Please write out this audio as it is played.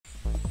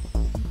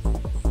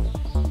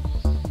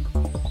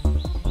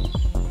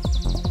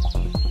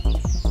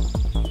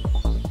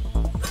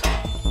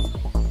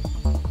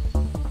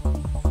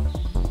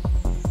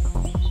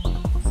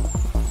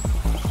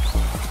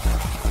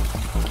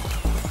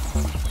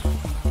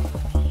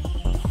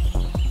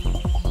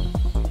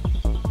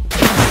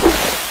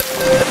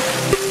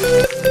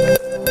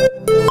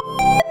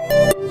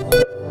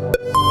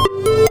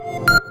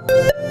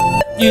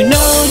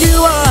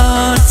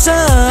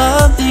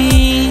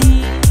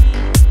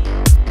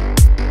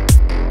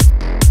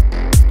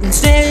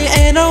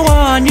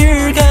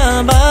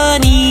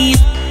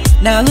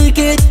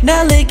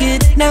now lick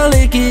it, now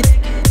lick it.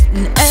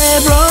 And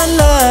everyone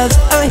loves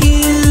a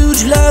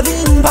huge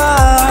loving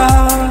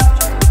part.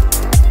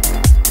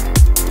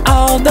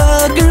 All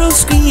the girls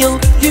squeal,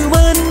 you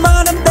wouldn't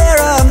wanna bear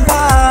them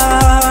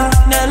apart.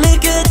 Now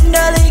lick it,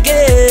 now lick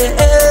it.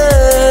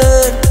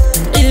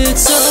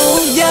 It's so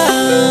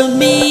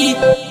yummy,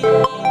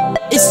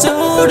 it's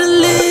so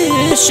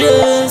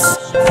delicious.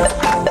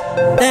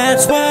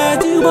 That's why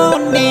you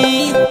want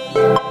me.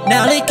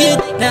 Now lick it,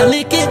 now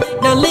lick it,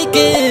 now lick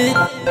it.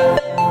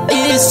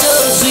 It's so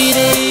sweet,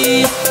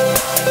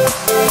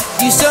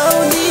 you so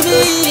need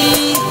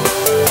me.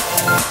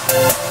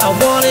 I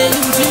wanted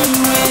you to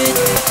it.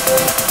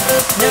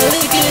 Now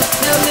lick it,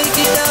 now lick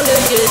it, now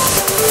lick it.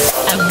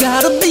 I've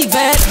got a big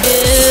fat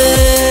dick.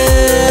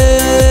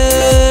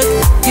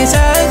 Yes,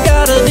 I've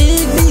got a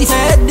big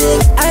fat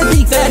dick. A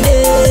big fat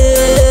dick.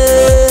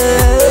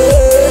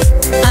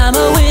 I'm a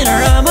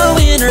winner, I'm a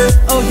winner.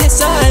 Oh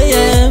yes I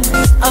am.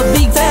 A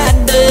big fat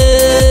dick.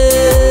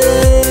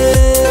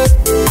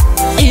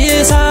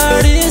 It's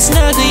hard, it's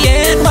snuggy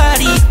and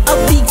whitey. A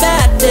big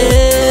fat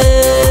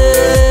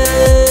dick.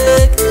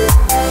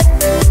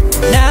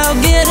 Now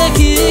get a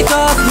kick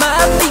off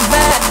my big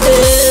fat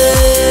dick.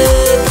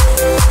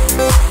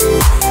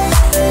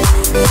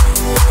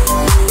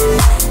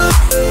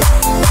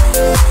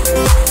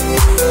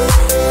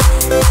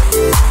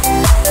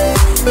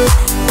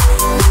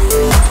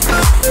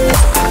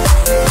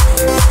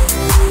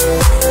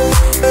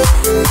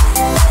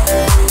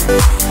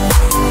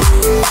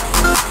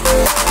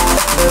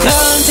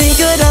 Come take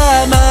a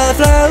dive, my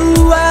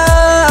flower.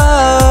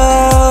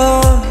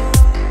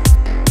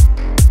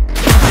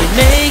 It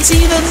makes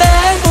even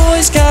bad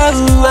boys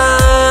cower.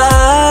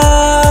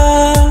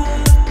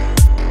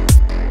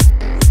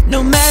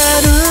 No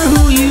matter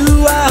who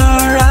you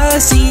are, I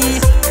see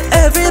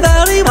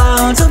everybody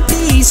wants a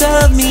piece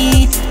of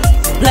me.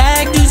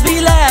 Black dudes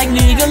be like,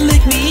 nigga,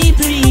 lick me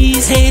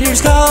please.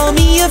 Haters call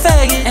me a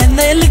faggot and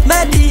they lick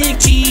my dick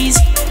cheese.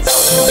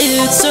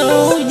 It's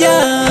so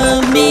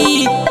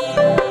yummy,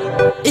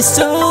 it's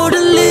so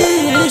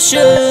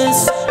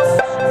delicious.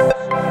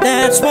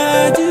 That's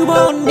why you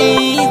want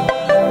me.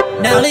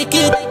 Now lick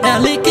it, now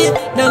lick it,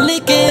 now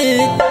lick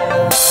it.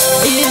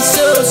 It's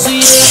so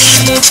sweet,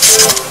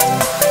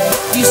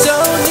 you so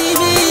need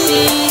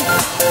me.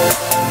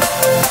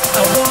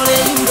 I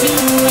wanted you to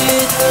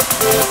it.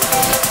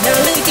 Now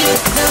lick it,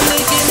 now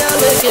lick it, now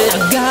lick it.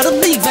 I've got a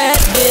big fat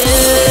dick.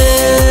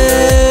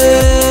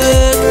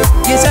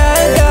 Yes,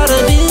 I've got a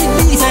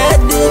big fat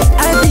dick.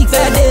 A big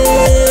fat dick.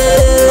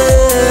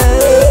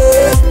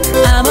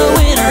 I'm a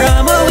winner,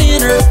 I'm a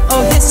winner.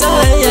 Oh yes I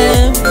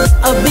am.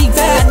 A big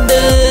fat dick.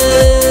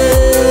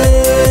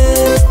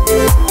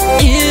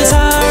 It's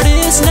hard,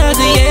 it's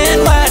snuggy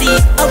and whitey.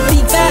 A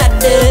big fat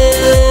dick.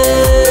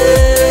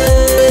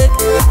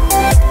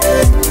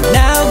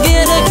 Now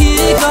get a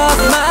kick off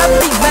my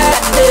big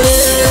fat dick.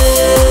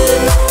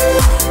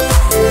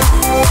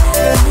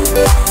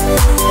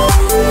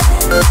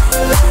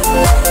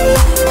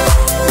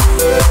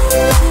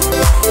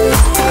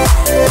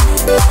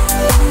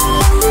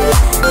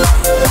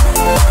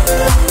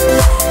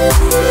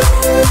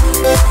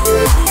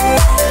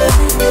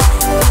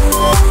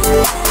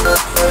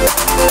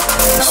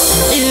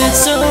 It's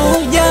so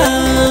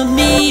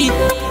yummy,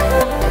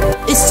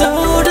 it's so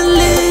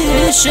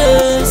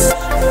delicious.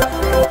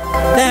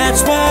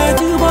 That's why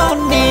you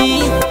want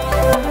me.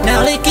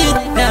 Now lick it,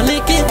 now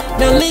lick it,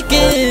 now lick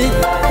it.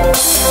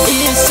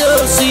 It's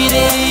so sweet,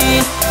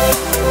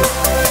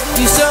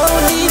 you so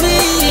need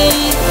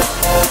me.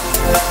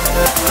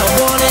 I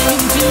wanted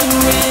you to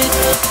it.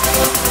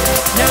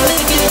 Now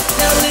lick it,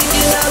 now lick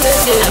it, now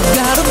lick it. I've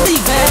got a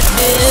big fat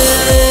dick.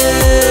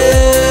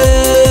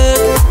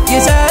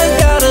 Yes, I've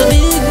got a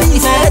big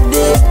fat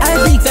dick. A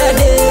big fat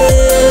dick.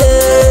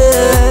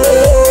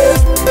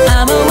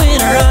 I'm a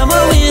winner, I'm a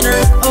winner.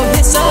 Oh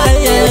yes I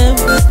am.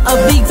 A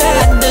big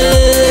fat dick.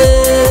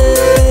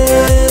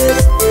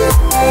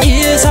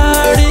 It's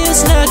hard,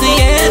 it's snuggy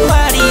and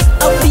whitey.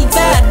 A big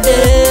fat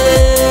dick.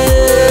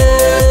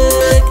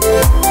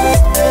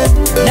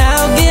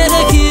 Now get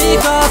a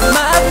kick off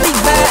my big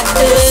fat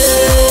dick.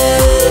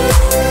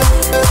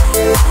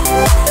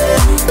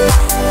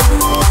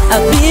 A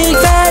big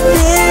fat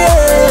dick.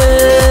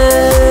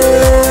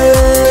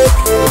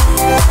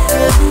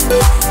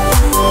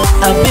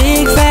 A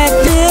big fat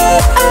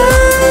dick.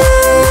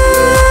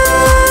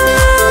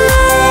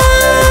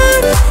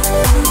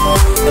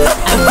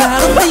 I've got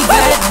a big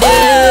fat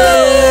dick.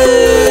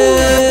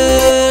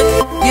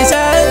 Yes,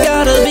 I've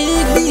got a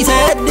big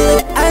fat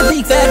dick. A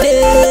big fat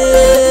dick.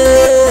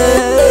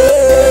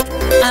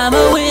 I'm a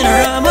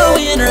winner, I'm a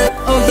winner.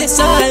 Oh yes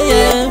I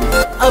am.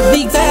 A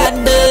big fat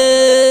dick.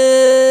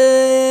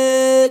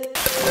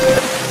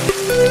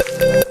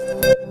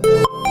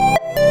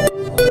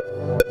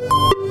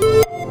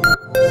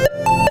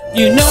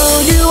 You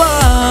know you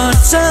want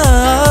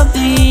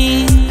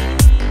something,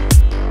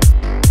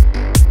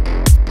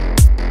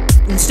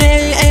 and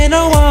stay and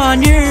I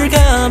want your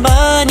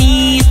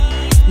company.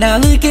 Now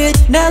lick it,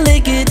 now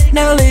lick it,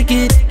 now lick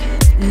it.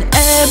 And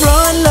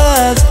everyone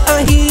loves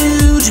a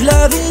huge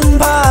loving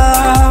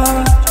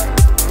part.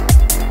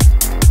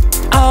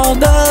 All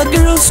the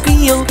girls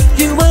squeal,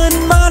 you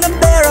wouldn't wanna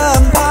bear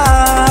 'em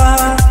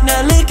apart.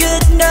 Now lick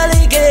it, now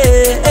lick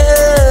it.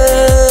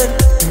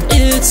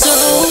 It's so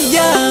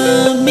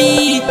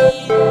yummy,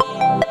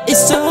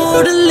 it's so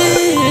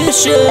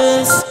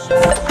delicious.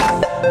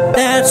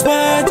 That's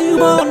why you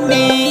want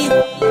me.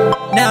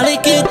 Now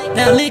lick it,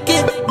 now lick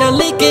it, now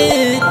lick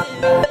it.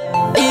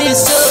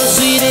 It's so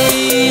sweet,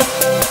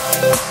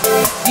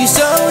 you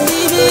so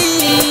need me.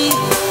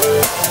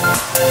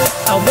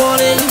 I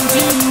wanted you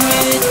to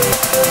it.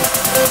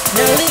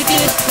 Now lick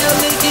it, now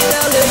lick it,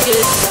 now lick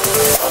it.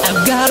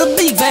 I've got a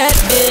big fat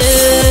dick.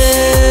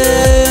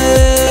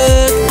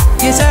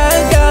 Yes,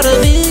 I've got a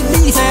big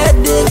fat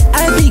dick.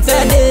 A big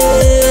fat dick.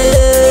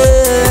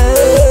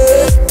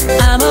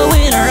 I'm a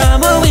winner,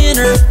 I'm a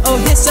winner. Oh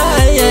yes I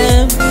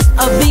am.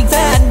 A big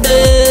fat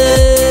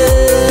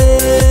dick.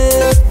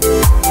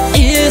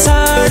 It's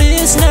hard,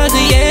 it's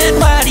snuggy and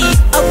whitey.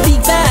 A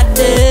big fat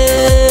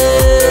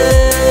dick.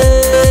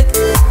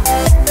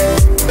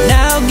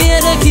 Now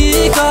get a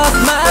kick off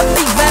my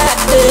big fat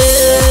dick.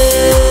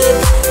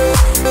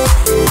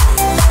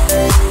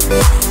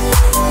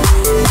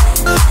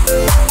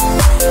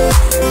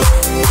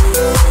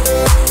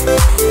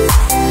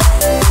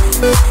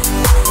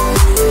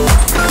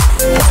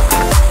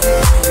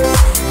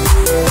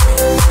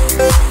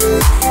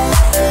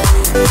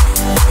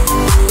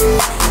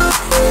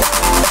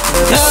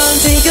 Come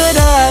take a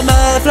dive,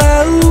 my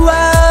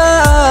flower.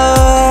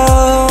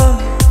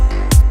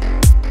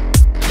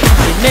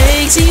 It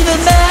makes even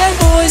bad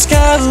boys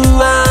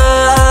cower.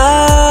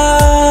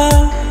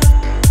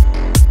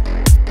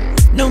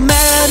 No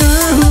matter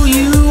who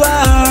you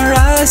are,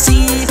 I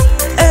see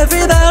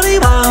everybody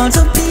wants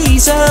a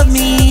piece of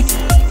me.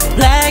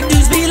 Black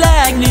dudes be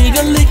like,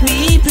 nigga, lick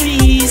me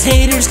please.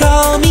 Haters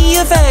call me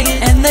a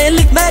faggot and they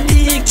lick my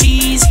dick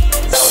cheese.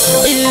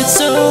 It's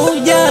so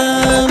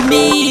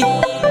yummy,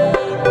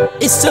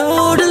 it's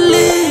so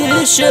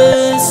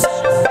delicious.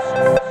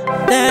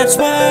 That's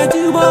why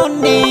you want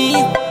me.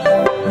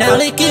 Now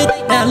lick it,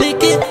 now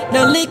lick it,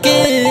 now lick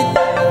it.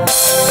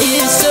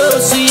 It's so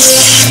sweet,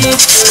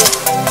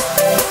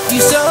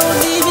 you so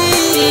need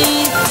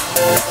me.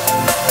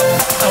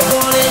 I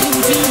wanted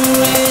you to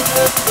it.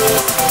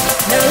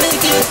 Now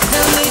lick it,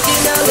 now lick it,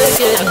 now lick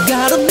it. I've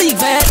got a big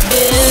fat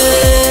dick.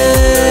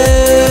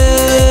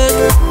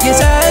 Yes,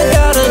 I've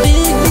got a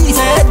big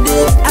fat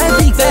dick. A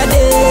big fat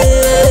dick.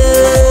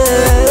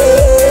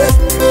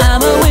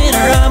 I'm a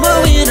winner, I'm a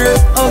winner.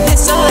 Oh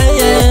yes I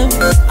am.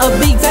 A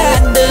big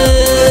fat dick.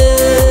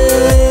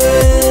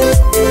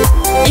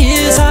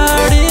 It's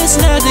hard, it's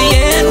snuggy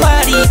and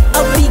whitey.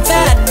 A big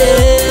fat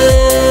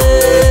dick.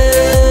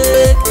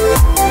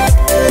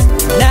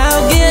 Now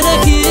get a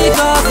kick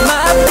off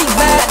my big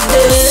fat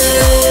dick.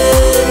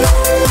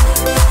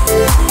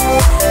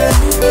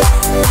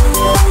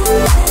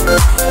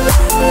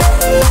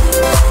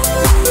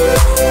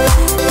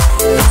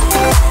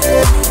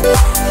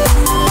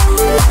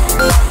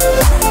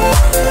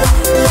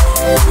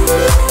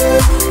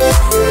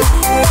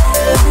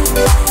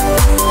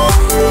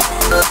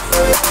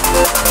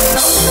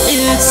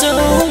 It's so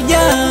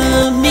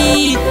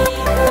yummy,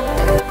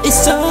 it's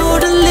so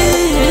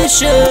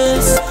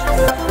delicious.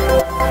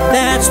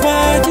 That's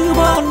why you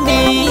want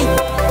me.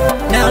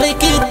 Now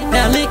lick it,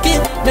 now lick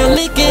it, now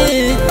lick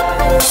it.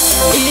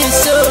 It's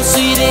so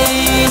sweet,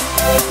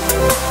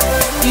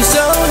 you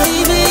so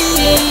need me.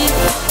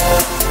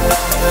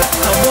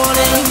 I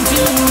wanted you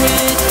to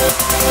it.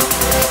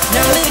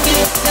 Now lick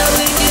it, now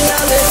lick it,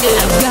 now lick it.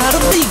 I've got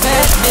a big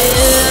fat dick.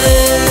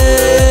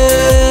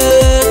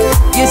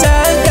 Yes,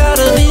 I've got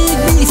a big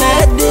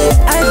fat dick.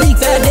 A big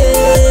fat dick.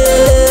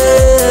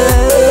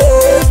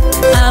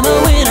 I'm a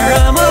winner,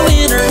 I'm a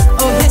winner.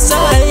 Oh yes I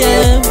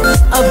am.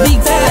 A big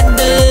fat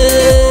dick.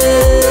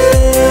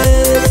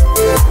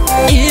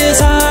 It's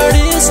hard,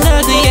 it's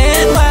snuggy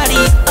and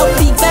whitey. A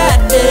big fat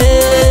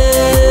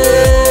dick.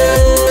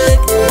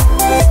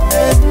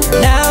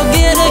 Now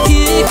get a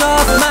kick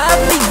off my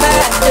big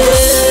fat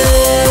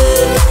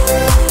dick.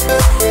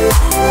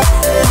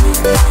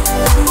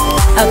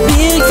 A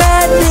big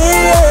fat dick.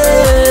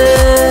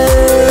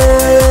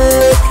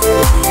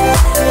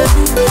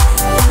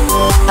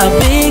 A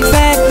big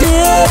fat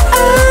dick.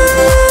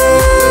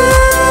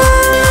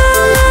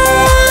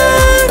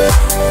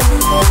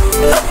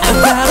 I've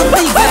got a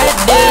big fat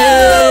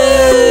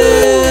dick.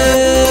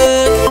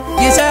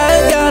 Yes,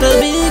 I've got a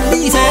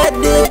big fat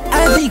dick. A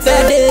big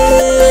fat dick.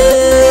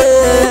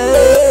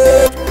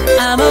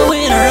 I'm a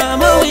winner,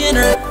 I'm a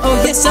winner. Oh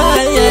yes I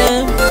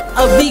am. A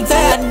big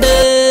fat dick.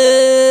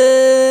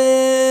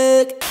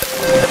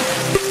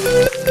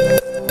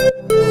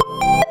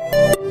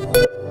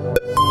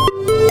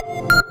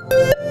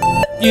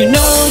 You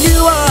know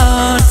you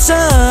want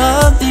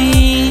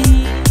something,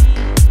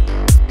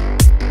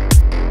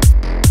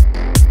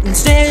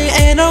 stay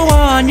and I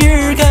want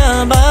your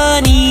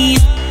company.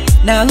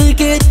 Now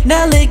lick it,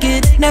 now lick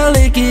it, now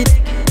lick it.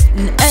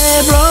 And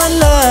everyone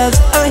loves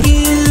a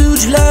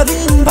huge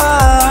loving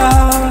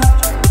part.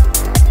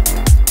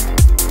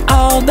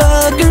 All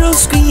the girls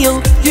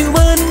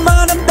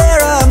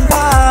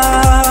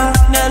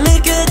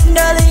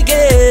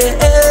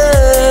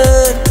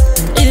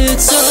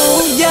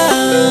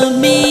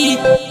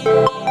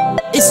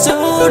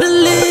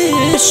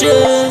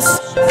delicious.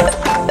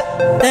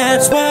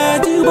 That's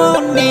why you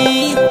want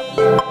me.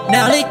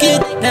 Now lick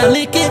it, now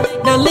lick it,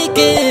 now lick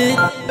it.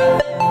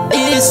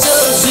 It's so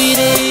sweet.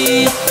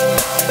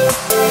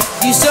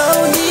 You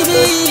so need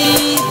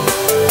me.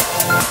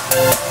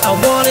 I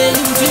wanted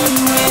you to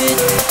it.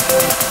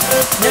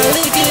 Now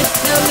lick it,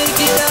 now lick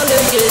it, now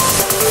lick it.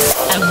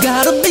 I've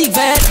got a big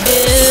fat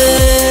dick.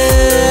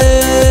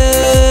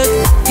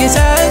 Yes,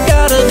 I've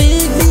got a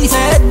big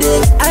fat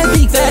dick. I'm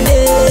big fat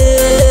dick.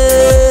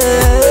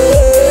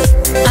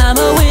 I'm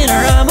a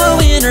winner, I'm a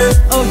winner.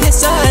 Oh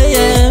yes I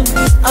am.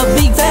 A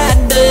big fat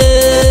dick.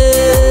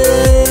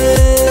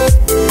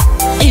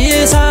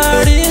 It's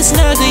hard, it's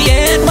snuggy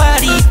and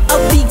whitey. A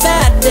big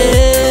fat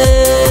dick.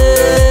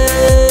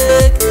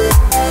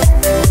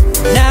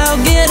 Now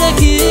get a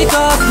kick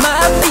off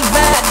my big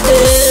fat dick.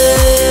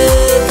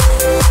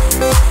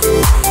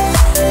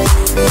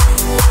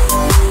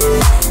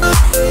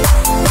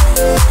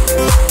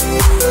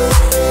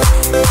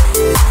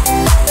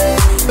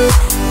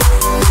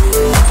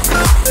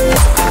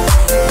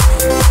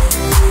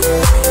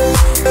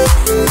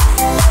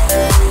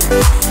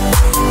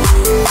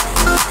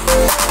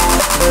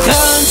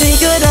 Come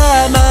take a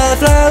dive, my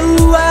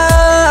flower.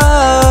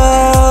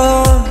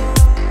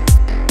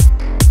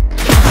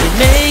 It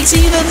makes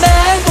even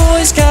bad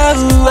boys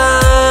cower.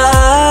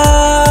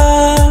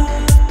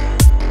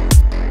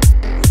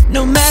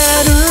 No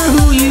matter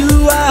who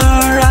you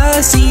are,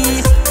 I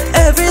see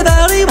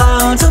everybody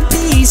wants a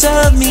piece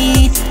of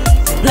me.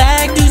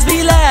 Black dudes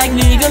be like,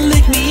 nigga,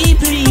 lick me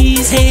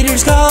please.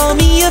 Haters call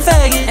me a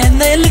faggot and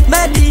they lick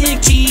my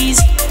dick cheese.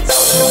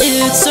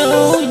 It's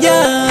so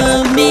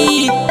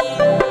yummy.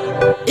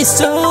 It's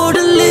so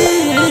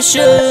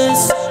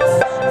delicious.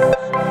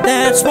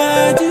 That's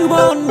why you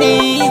want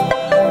me.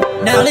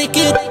 Now lick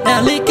it,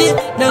 now lick it,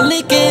 now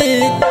lick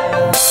it.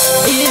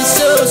 It's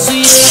so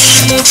sweet.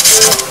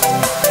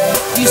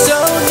 You so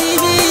need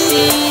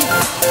me.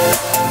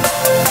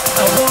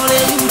 I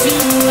wanted you to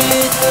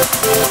it.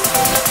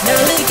 Now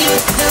lick it,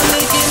 now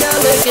lick it, now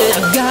lick it.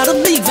 I've got a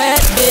big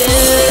fat dick.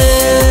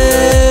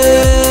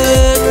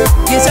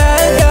 Yes,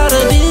 I've got a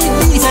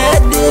big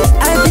fat dick.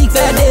 I'm big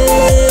fat dick.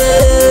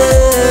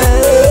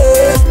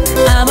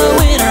 I'm a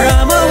winner,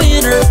 I'm a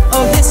winner.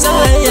 Oh yes I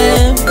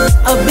am.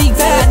 A big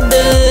fat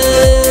dick.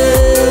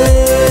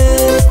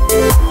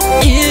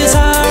 It's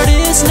hard,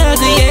 it's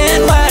snuggy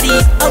and whitey.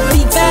 A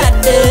big fat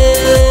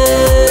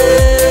dick.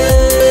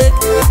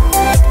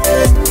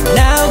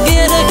 Now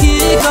get a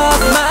kick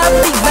off my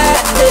big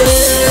fat dick.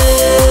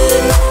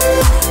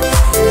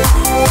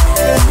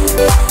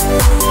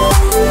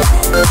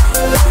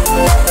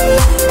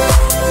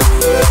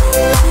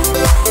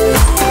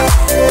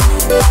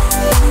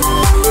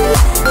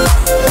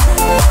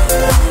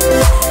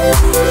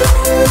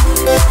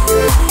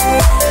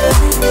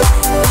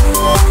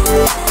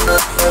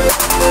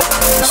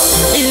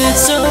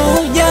 It's so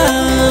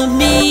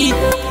yummy.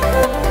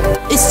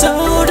 It's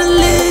so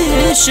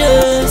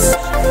delicious.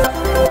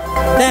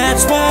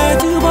 That's why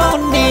you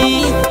want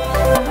me.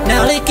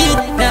 Now lick it,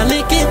 now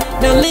lick it,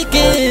 now lick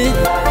it.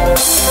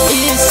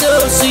 It's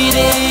so sweet.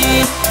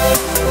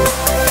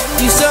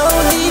 You so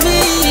need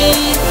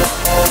me.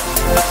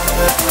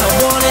 I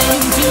wanted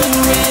you to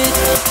it.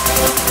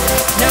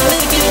 Now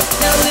lick it,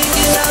 now lick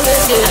it, now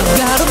lick it. I've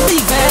got a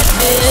big fat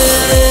dick.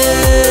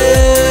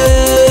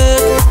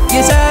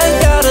 Yes, I've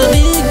got a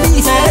big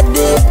fat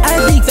dick.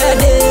 I'm big fat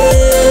dick.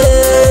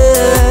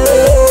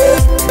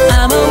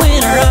 I'm a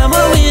winner, I'm a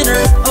winner.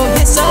 Oh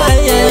yes I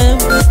am.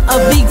 A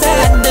big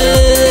fat dick.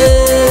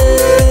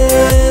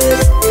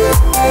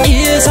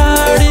 It's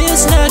hard,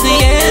 it's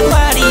snuggy and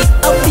whitey.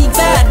 A big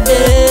fat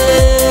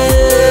dick.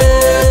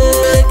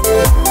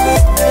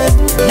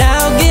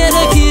 Now get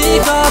a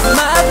kick off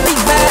my big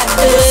fat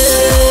dick.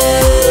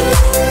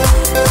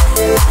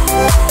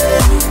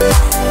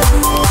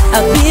 A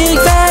big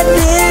fat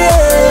dick.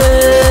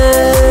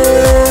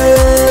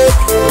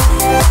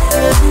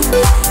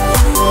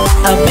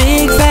 A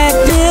big fat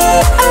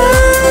dick.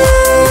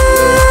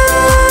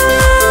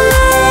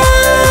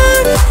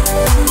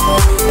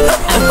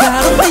 I've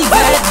got a big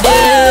fat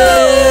dick.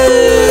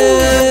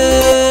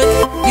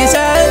 Yes,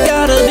 I've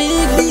got a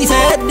big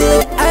fat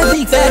dick. I'm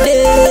big fat dick.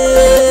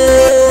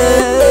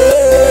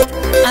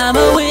 I'm a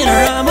winner,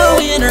 I'm a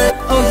winner.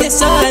 Oh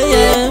yes I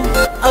am.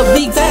 A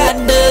big fat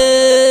dick.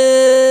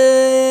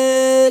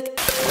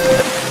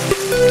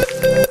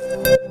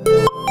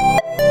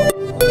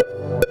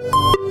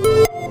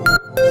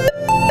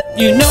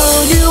 You know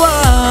you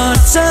want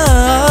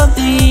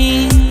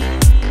something.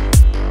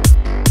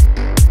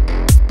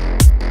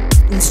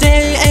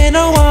 Stay and I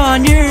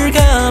want your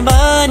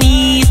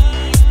company.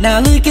 Now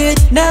lick it,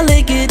 now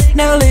lick it,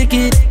 now lick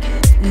it.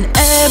 And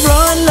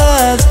everyone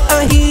loves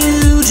a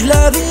huge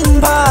loving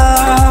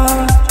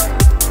part.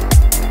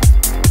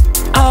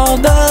 All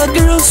the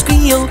girls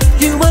squeal,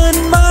 you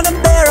wouldn't want to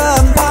bear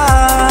them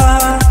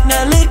apart.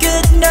 Now lick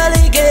it, now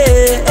lick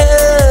it.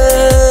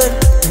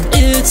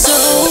 It's so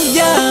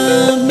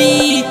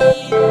yummy.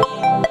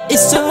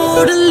 It's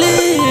so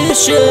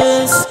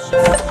delicious.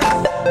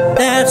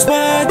 That's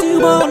why you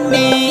want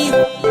me.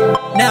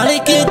 Now Now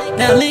lick it,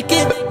 now lick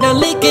it, now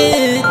lick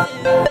it.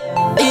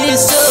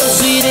 It's so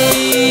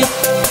sweetie,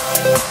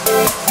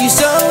 you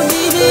so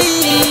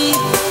needy.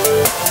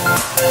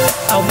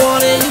 I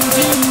wanted you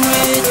to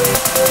it.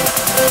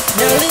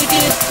 Now lick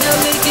it, now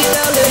lick it,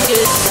 now lick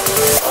it.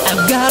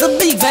 I've got a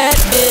big fat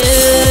dick.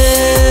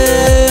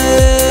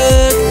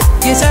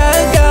 Yes,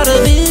 I've got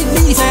a big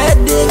fat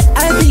dick.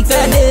 A big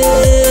fat dick.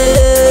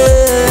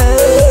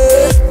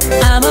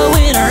 I'm a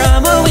winner,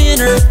 I'm a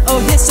winner. Oh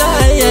yes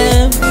I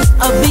am.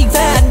 A big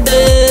fat dick.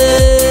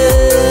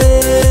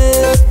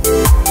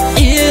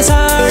 It's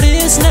hard,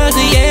 it's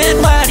snuggy and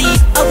whitey.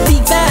 A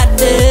big fat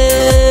dick.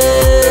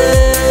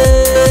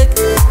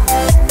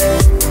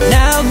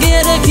 Now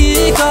get a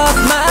kick off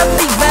my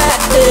big fat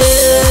dick.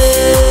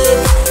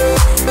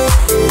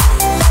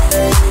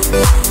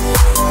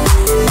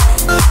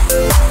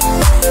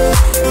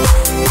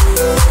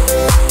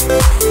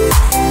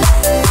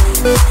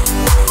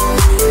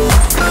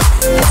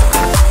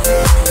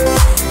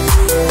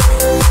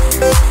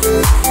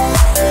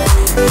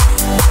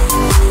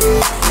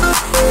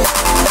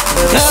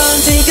 Come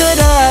take a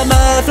dive,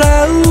 my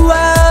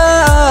flower.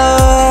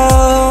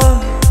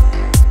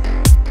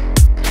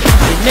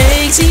 It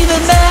makes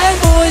even bad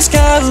boys go.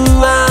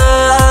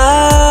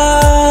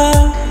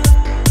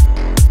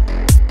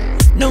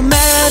 No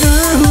matter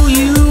who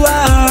you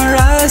are,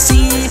 I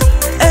see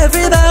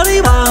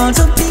everybody wants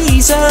a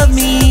piece of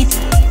me.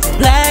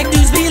 Black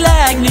dudes be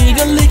like,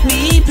 nigga, lick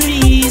me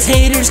please.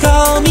 Haters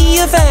call me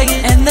a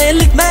faggot and they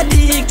lick my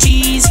dick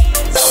cheese.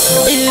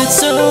 It's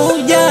so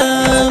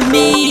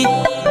yummy,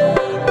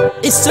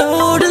 it's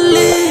so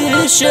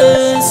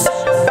delicious.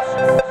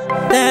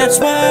 That's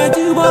why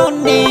you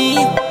want me.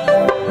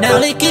 Now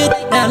lick it,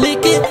 now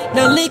lick it,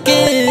 now lick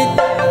it.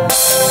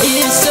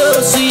 It's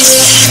so sweet,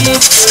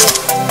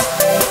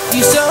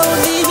 you so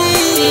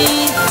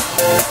needy.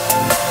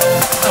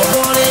 I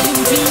wanted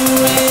you to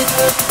it.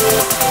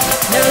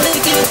 Now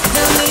lick it,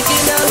 now lick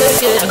it, now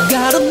lick it. I've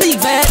got a big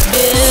fat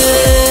dick.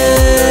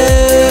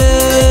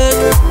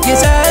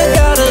 Yes, I've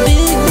got a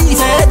big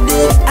fat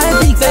dick. A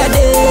big fat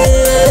dick.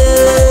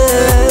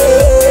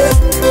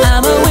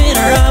 I'm a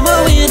winner, I'm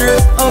a winner.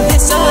 Oh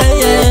yes I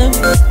am.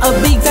 A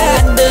big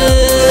fat dick.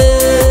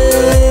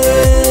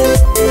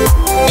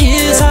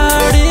 It's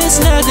hard, it's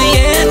snuggy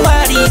and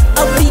whitey.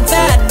 A big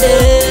fat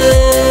dick.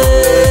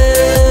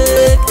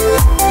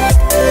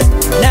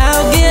 Now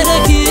get a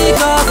kick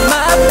off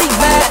my big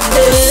fat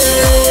dick.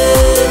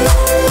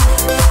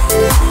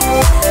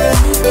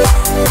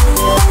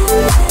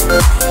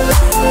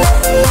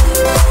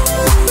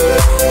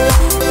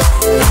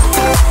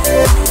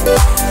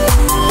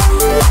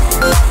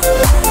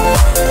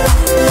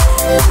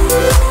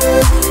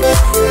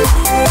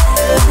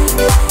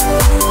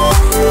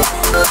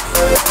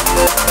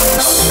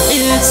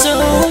 It's so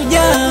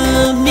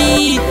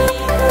yummy,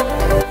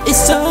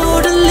 it's so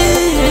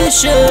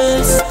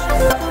delicious.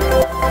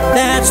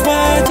 That's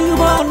why you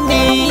want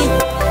me.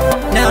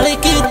 Now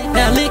lick it,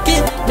 now lick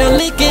it, now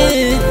lick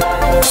it.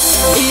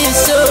 It's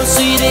so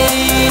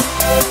sweetie,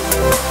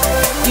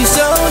 you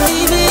so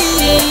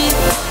needy.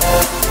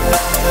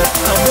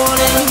 I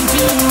wanted you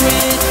to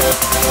it.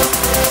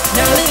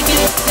 Now lick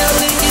it, now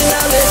lick it,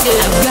 now lick it.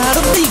 I've got a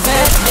big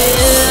fat dick.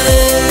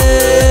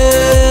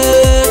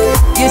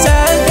 Yes,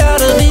 I've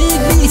got a big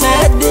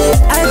fat dick.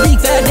 A big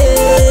fat dick.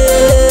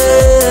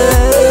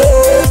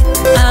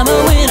 I'm a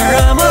winner,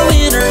 I'm a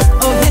winner.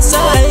 Oh yes I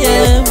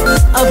am.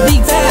 A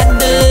big fat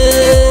dick.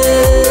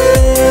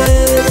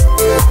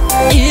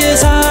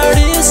 It's hard,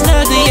 it's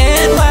snuggy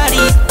and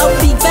whitey. A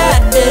big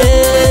fat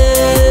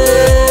dick.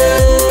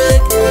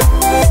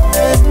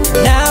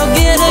 Now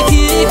get a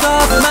kick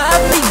off my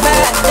big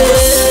fat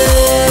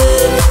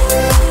dick.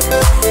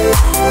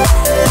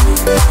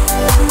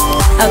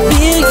 A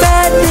big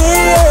fat dick.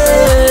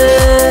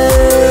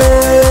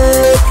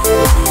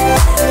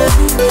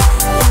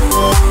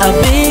 A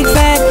big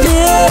fat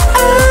dick.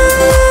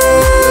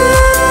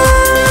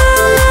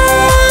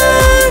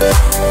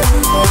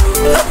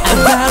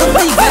 I've got a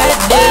big fat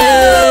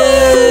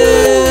dick.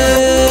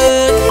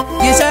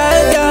 Yes,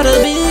 I've got a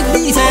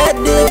big fat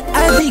dick. A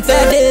big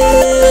fat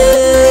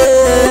dick.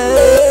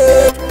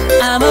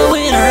 I'm a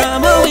winner,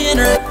 I'm a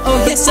winner.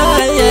 Oh yes I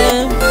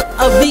am.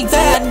 A big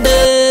fat dick.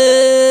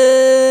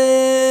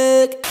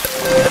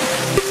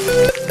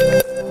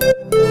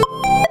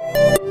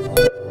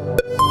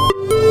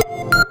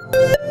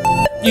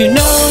 You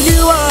know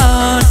you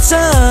want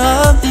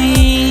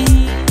something,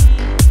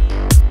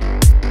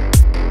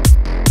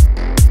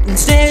 and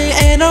stay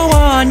and I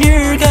want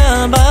your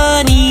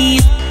company.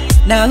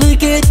 Now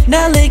lick it,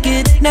 now lick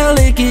it, now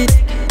lick it.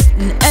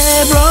 And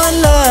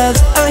everyone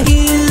loves a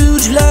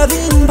huge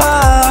loving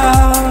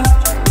part.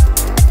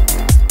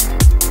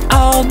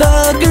 All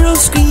the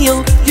girls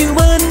squeal, you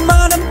wouldn't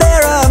want to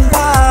bear them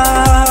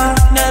apart.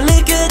 Now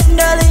lick it,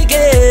 now lick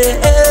it.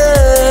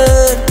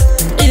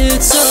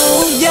 It's so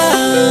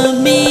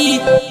yummy,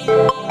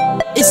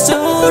 it's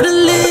so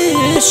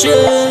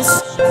delicious.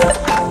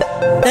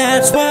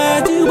 That's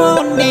why you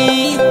want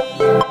me.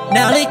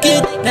 Now lick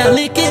it, now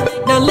lick it,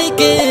 now lick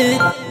it.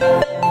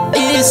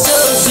 It's so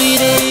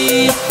sweet.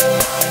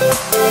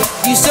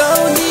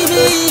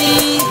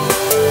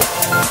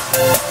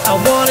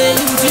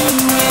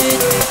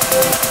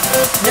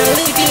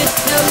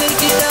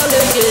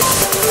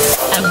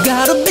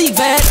 got a big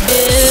fat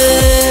dick.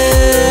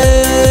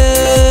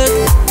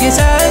 Yes,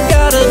 I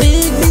got a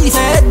big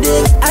fat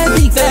dick. I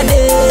big fat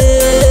dick.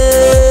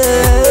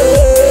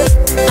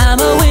 I'm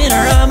a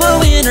winner, I'm a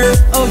winner.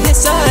 Oh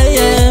yes I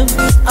am.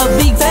 A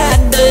big fat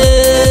dick.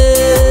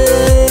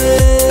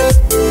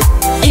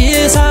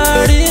 It's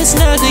hard, it's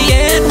snuggy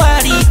and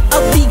whitey. A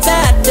big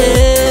fat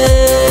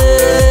dick.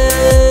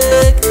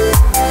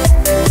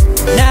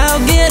 Now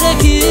get a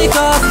kick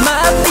off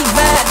my big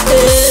fat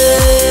dick.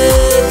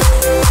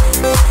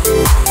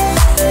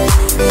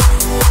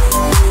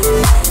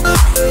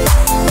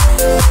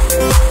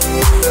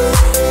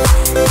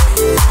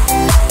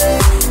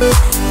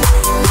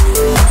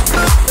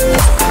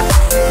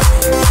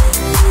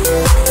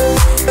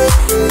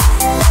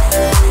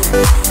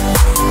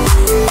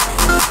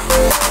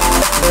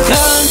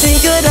 Come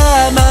take a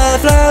dive, my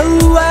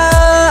flower.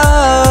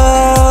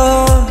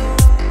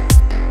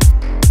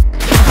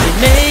 It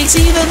makes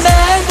even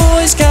bad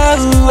boys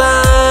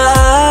cower.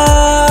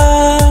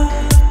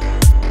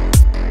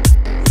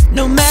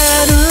 No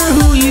matter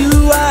who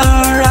you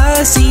are,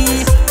 I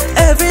see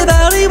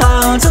everybody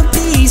wants a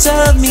piece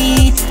of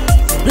me.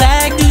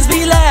 Black dudes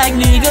be like,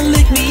 nigga,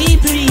 lick me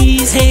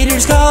please.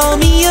 Haters call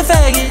me a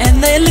faggot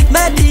and they lick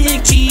my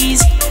dick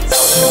cheese.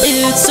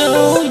 It's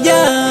so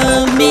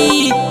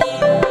yummy,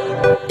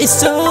 it's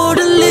so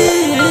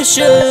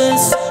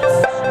delicious.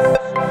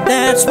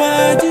 That's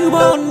why you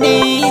want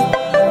me.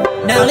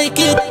 Now lick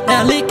it,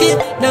 now lick it,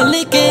 now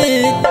lick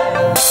it.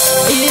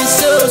 It's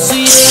so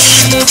sweet,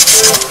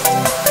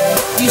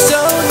 you so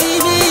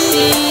need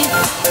me.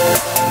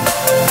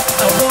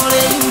 I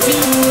wanna do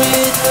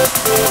it.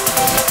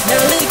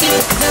 Now lick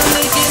it, now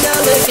lick it, now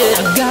lick it.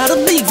 I've got a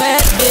big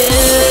fat dick.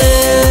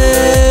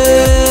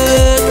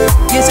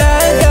 Yes, I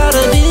got a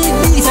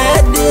big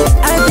fat dick.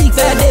 I big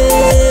fat dick.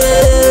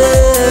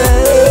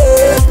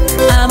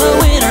 I'm a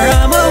winner,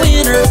 I'm a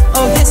winner.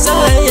 Oh yes I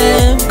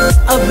am.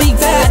 A big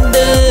fat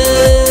dick.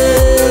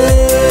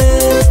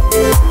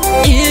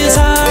 It's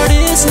hard,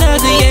 it's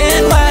snuggy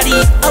and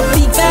whitey. A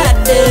big fat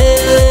dick.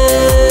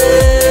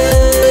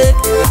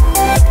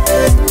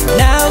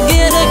 Now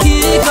get a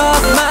kick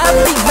off my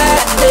big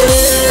fat dick.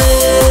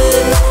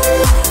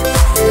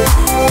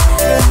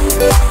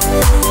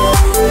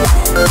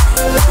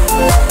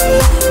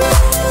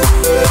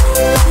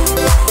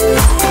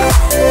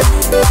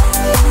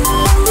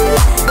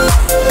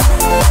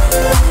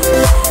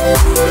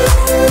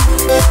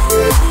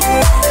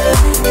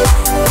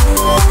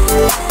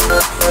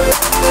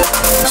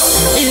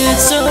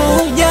 It's so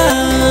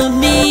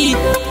yummy,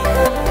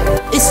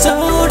 it's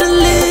so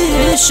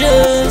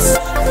delicious.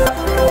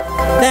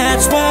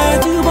 That's why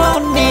you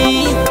want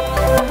me.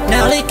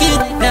 Now lick it,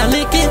 now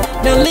lick it,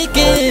 now lick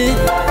it.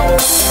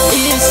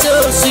 It's so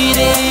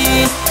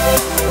sweetie,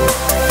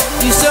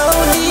 you so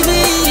need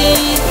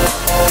me.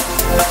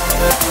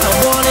 I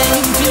wanna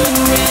do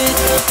it.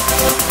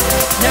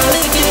 Now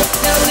lick it,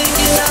 now lick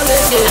it, now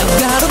lick it. I've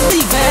got a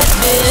big fat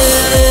dick.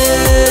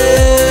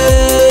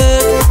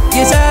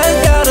 Yes, I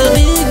got a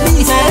big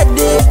fat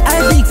dick. I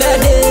big fat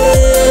dick.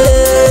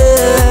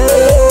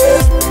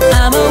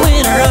 I'm a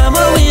winner, I'm a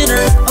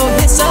winner. Oh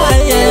yes I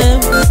am.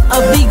 A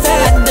big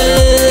fat dick.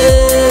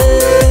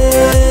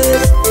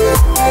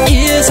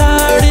 It's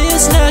hard,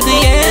 it's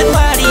snuggy and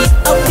whitey.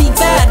 A big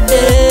fat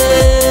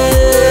dick.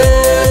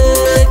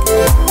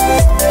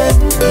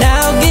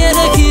 Now get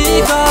a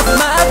kick off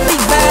my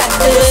big fat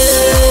dick.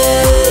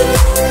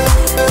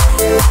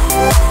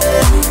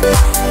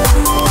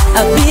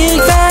 A big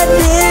fat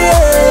dick.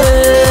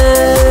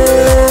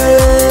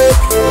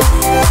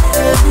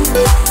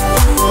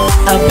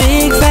 A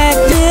big fat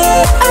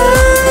dick.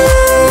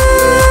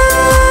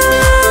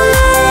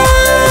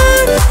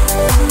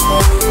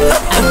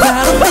 I've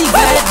got a big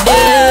fat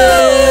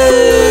dick.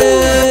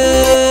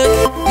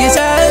 Yes,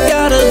 I've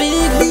got a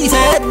big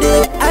fat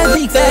dick. A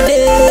big fat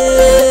dick.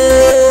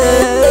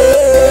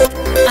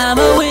 I'm a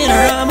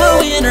winner, I'm a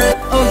winner.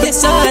 Oh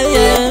yes I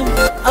am.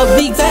 A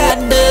big fat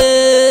dick.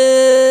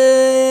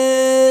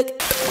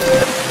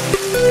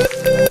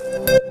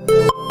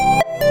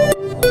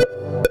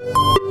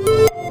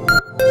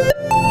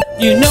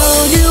 You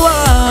know you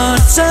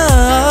want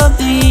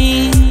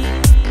something,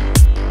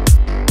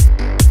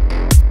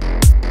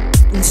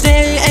 and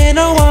stay and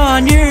I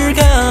want your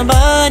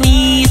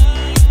company.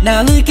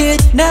 Now lick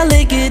it, now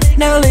lick it,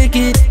 now lick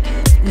it.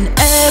 And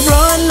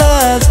everyone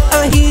loves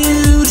a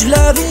huge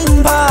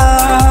loving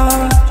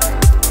part.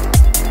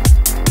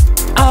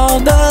 All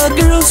the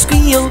girls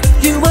squeal,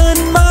 you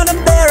wouldn't wanna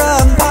bear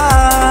them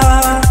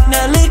apart.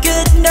 Now lick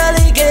it, now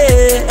lick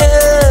it.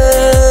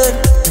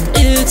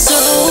 It's so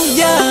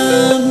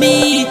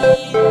yummy,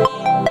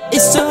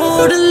 it's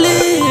so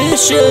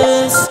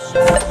delicious.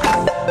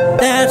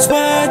 That's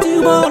why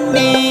you want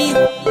me.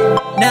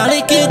 Now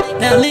lick it,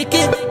 now lick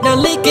it, now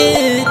lick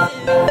it.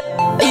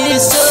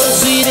 It's so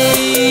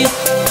sweetie,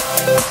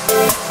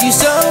 you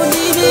so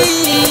need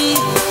me.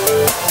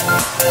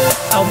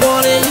 I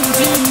wanna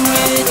do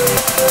it.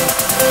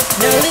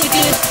 Now lick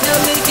it, now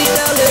lick it,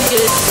 now lick it.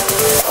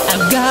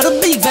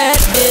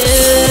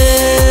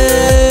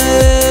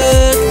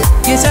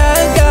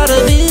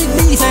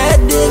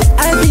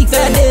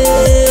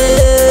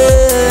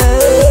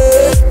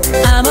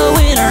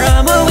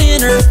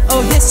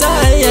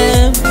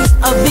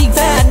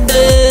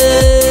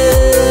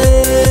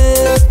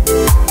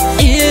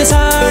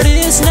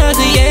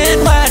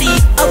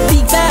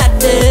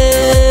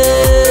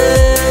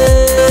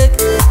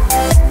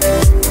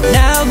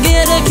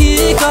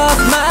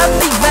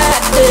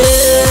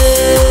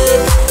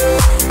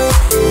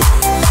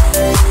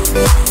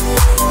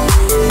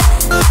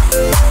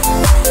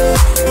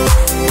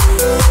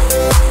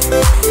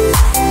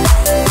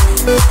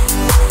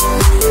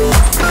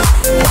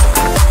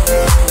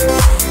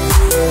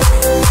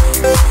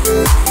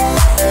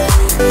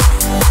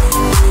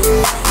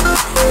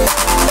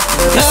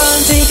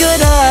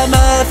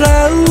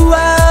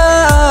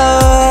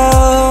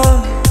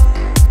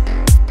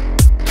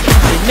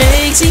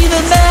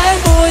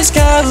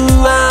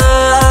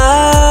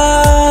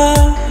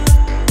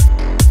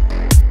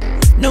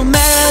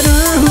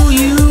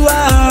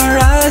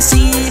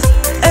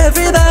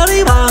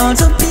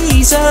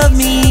 piece of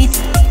me.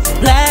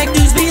 Black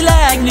dudes be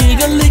like,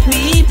 nigga, lick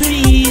me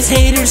please.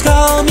 Haters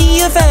call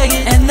me a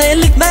faggot and they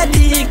lick my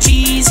dick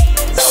cheese.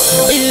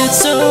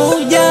 It's so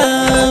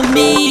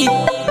yummy,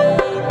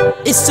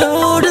 it's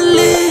so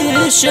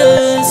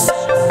delicious.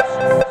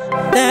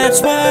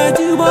 That's why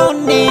you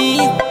want me.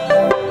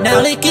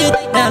 Now lick it,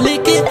 now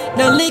lick it,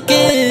 now lick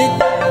it.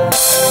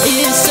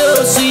 It's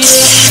so sweet,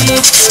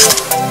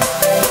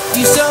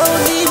 you so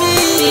need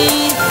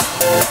me.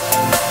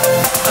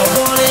 I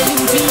wanted you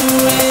to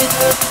it.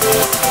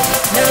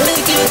 Now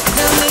lick it,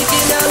 now lick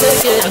it, now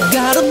lick it. I've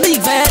got a big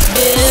fat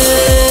dick.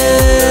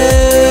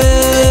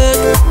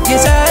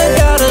 Yes, I've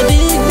got a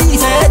big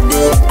fat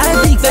dick. A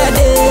big fat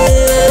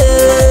dick.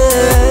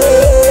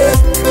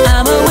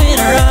 I'm a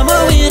winner, I'm a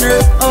winner.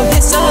 Oh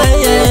yes I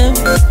am.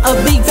 A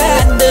big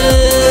fat dick.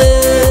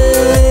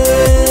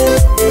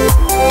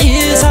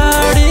 His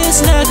heart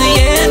is nothing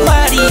and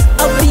whitey.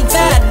 A big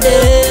fat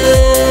dick.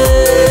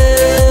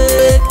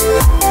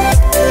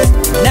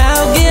 Now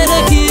get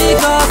a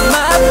kick off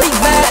my big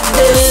fat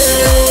dick.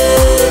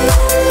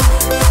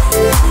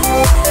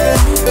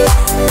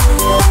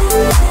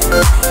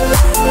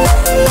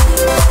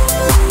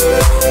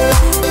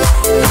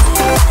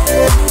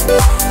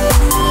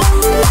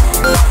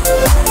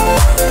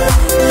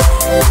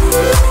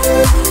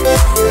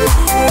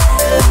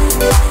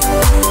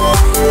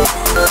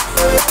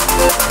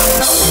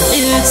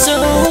 It's so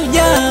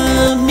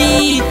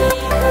yummy,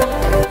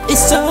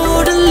 it's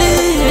so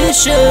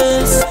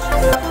delicious.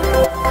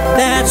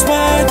 That's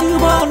why you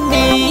want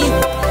me.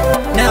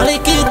 Now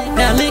lick it,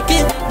 now lick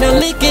it, now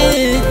lick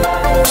it.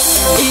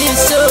 It's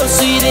so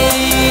sweet,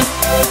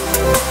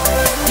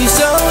 you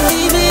so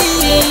need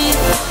me.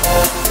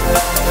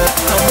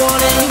 I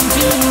wanted you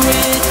to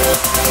it.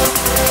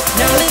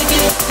 Now lick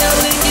it, now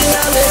lick it,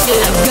 now lick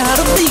it. I've got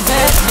a big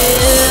fat dick.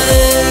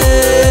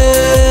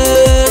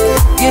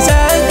 Yes,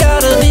 I've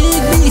got a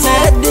big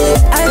fat dick.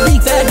 A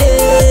big fat dick.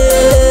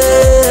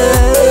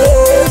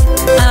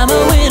 I'm a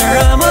winner,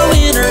 I'm a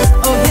winner.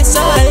 Oh yes I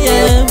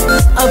am.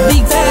 A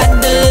big fat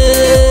dick.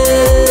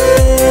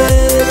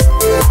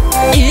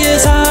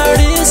 His heart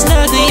is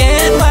nothing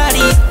and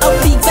whitey. A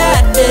big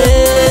fat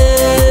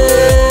dick.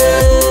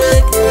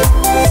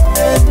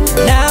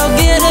 Now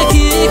get a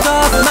kick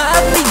off my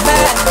big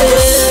fat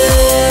dick.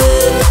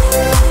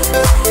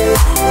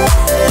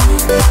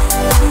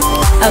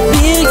 A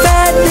big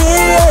fat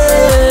dick.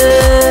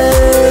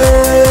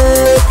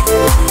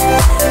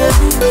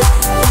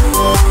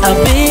 A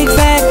big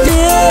fat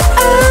dick.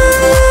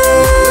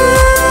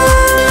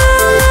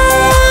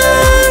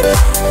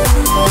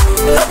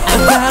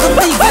 I've got a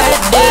big fat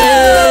dick.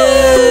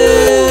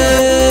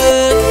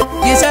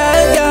 Yes,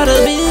 I've got a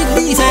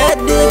big fat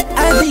dick. A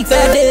big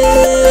fat dick.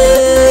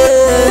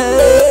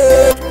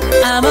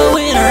 I'm a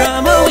winner,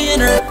 I'm a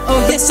winner.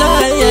 Oh yes I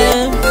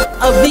am.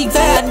 A big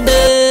fat dick.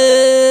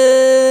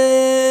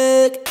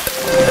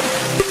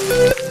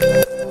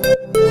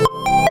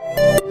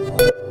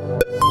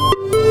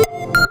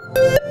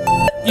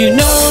 You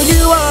know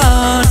you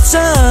want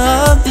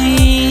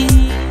something,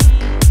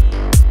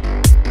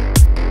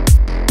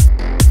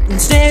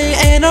 stay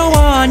and I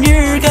want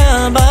your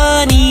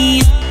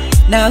company.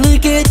 Now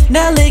lick it,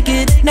 now lick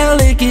it, now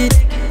lick it.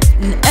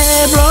 And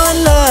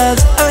everyone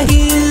loves a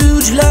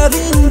huge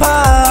loving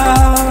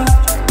part.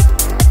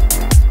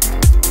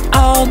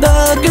 All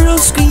the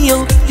girls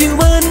squeal, you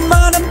wouldn't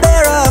want to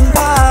bear them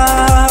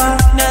apart.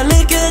 Now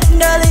lick it,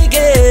 now lick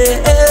it.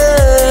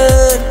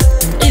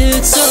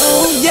 It's so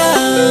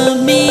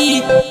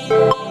yummy,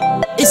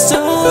 it's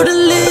so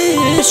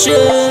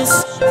delicious.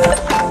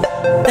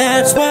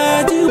 That's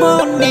why you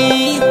want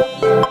me.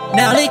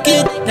 Now lick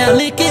it, now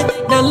lick it,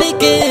 now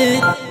lick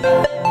it.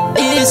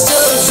 It's so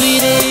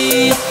sweet,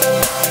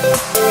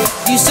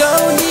 you so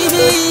need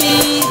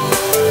me.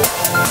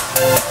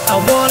 I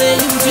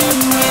wanted you to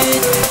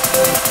it.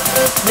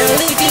 Now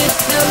lick it,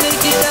 now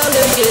lick it, now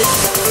lick it.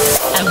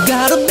 I've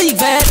got a big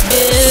fat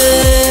dick.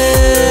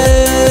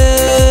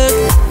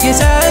 Yes,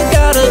 I've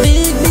got a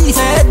big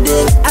fat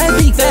dick. A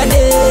big fat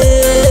dick.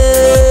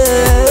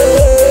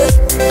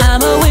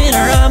 I'm a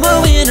winner, I'm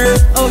a winner.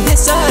 Oh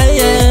yes I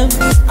am.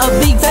 A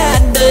big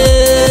fat dick.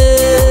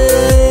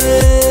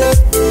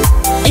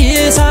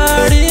 His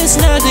heart is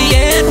nothing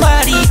and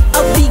whitey.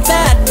 A big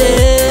fat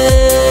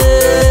dick.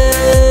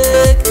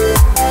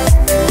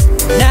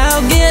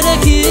 Now get a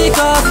kick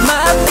off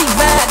my big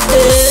fat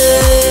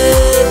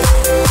dick.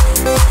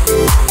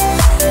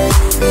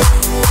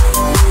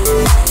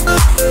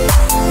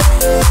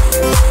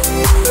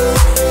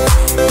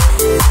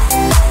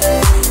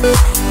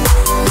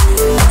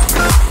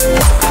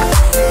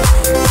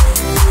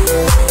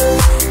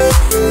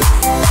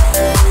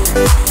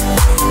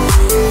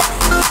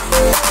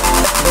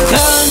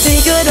 Come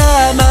take it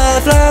up my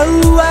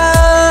flower.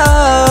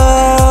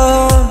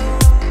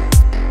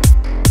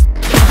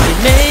 It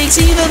makes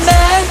even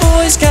bad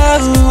boys go.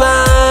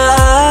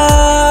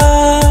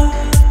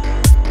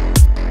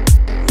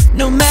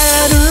 No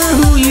matter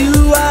who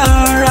you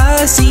are,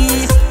 I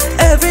see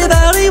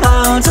everybody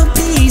wants a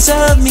piece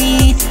of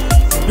me.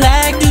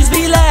 Black dudes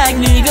be like,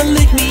 nigga,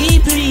 lick me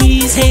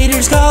please.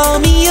 Haters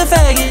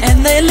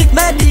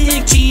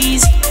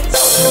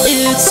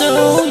It's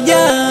so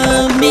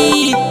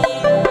yummy,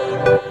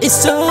 it's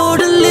so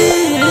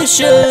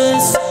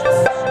delicious.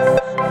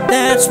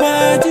 That's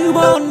why you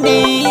want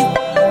me.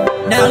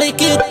 Now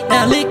lick it,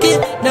 now lick it,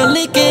 now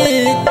lick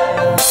it.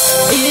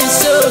 It's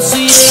so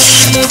sweet,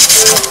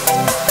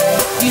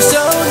 you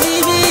so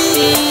need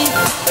me.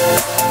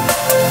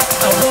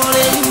 I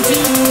wanna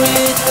do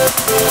it.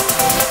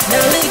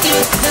 Now lick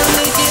it, now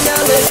lick it,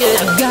 now lick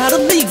it. I've got a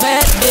big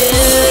fat dick.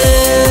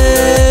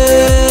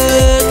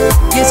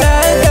 Yes,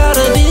 I've got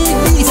a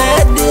big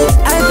fat dick.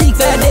 A big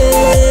fat dick.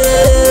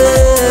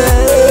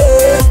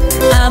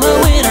 I'm a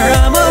winner,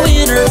 I'm a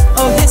winner.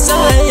 Oh yes I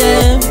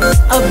am.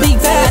 A big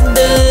fat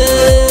dick.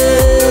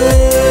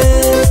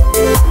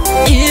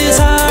 It's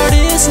hard,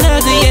 it's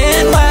nothing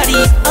and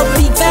mighty. A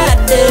big fat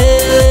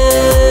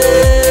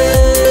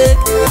dick.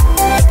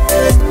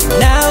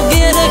 Now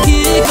get a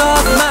kick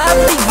off my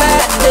big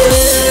fat dick.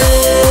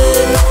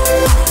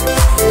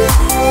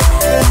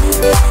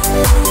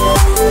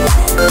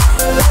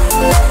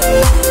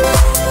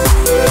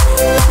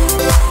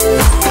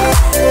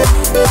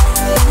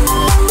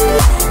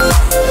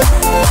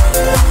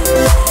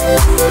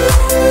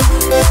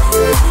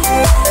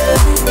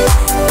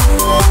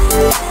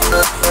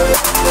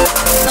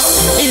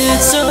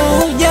 It's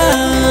so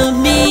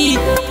yummy,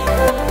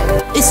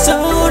 it's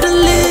so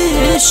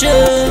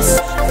delicious.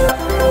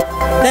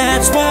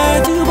 That's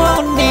why you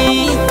want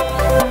me.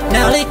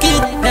 Now lick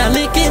it, now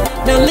lick it,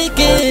 now lick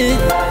it.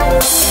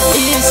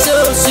 It's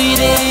so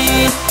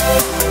sweetie,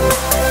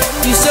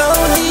 you so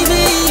need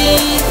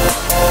me.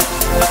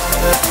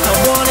 I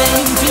wanna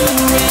do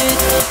it.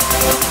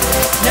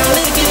 Now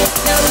lick it,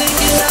 now lick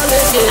it, now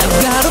lick it. I've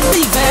got a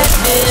big fat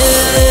dick.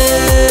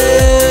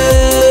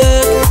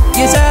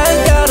 Yes,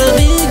 I've got a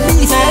big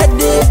fat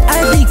dick. A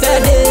big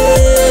fat dick.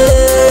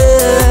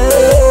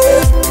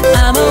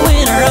 I'm a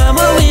winner, I'm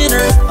a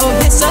winner. Oh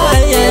yes I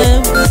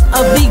am. A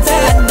big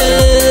fat dick.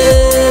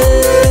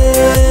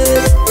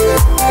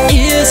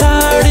 It's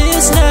hard,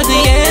 it's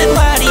nothing and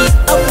mighty.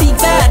 A big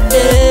fat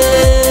dick.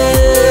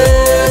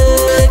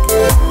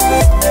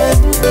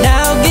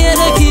 Now get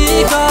a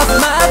kick off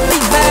my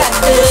big fat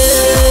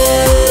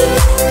dick.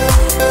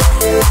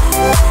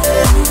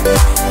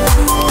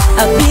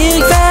 A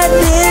big fat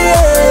dick.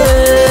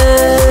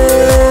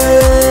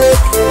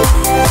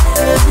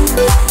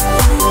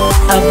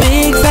 A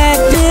big fat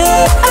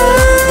dick.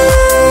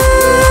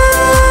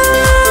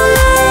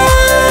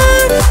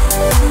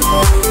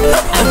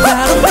 I've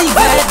got a big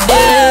fat dick.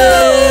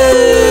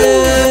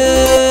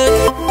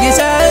 Yes,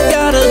 I've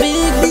got a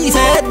big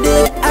fat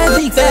dick. A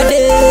big fat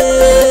dick.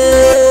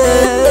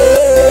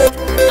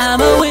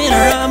 I'm a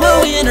winner, I'm a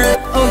winner.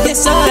 Oh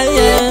yes I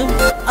am.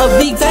 A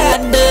big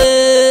fat dick.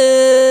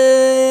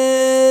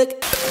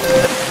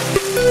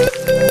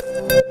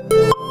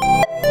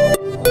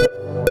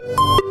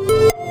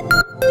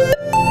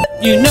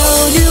 You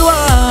know you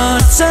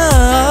want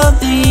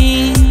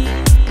something,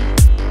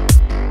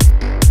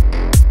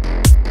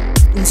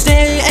 and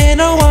stay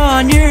and I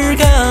want your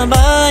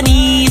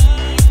company.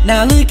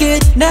 Now lick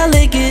it, now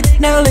lick it,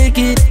 now lick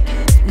it.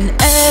 And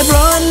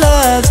everyone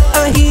loves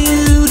a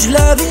huge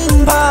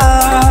loving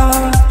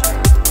part.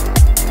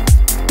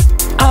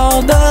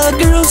 All the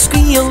girls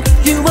squeal,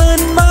 you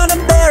wouldn't want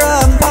them there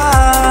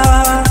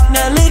apart.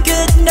 Now lick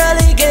it, now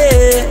lick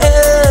it.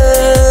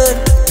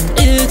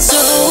 It's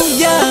so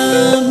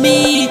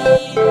yummy,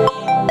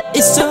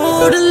 it's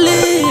so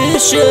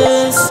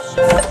delicious.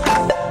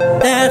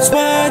 That's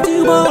why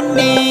you want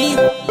me.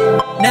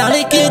 Now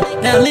lick it,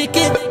 now lick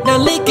it, now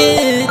lick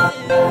it.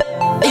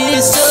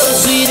 It's so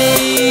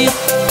sweetie,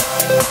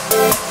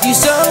 you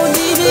so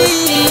need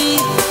me.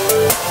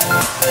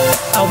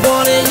 I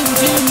wanna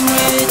do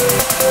it.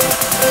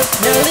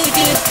 Now lick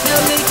it, now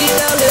lick it,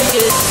 now lick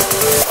it.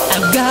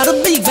 I've got a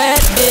big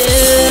fat dick.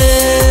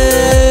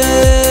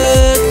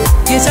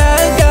 Yes,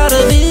 I've got a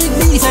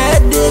big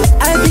fat dick.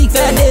 A big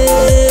fat dick.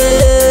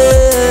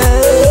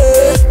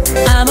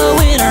 I'm a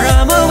winner,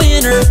 I'm a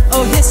winner.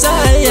 Oh yes I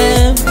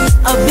am.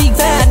 A big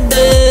fat dick.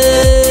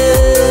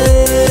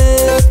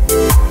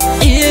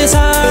 It's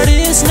hard,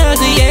 it's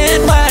nothing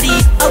and mighty.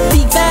 A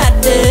big fat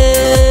dick.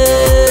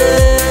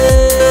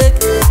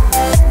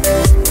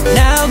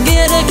 Now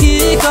get a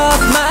kick off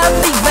my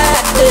big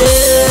fat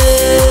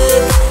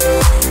dick.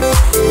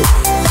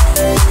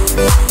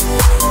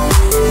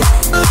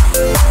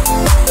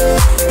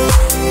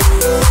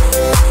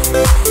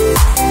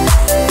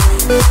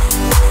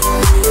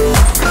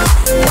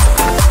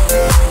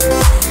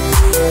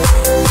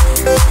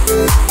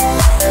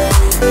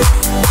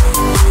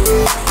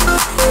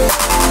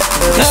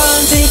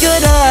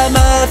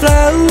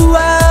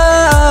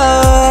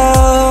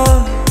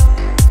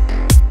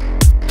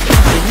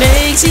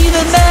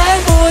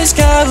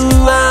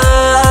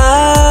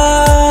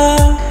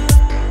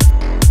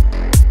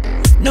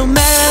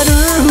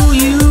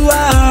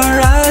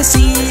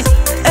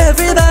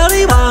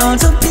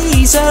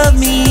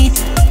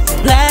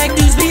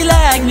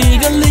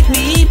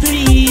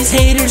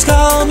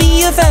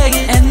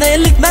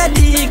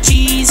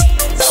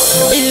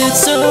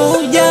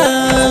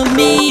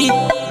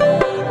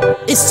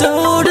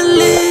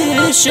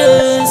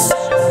 delicious.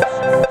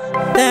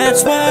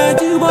 That's why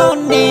you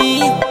want me.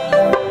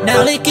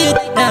 Now lick it,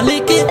 now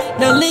lick it,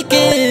 now lick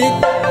it.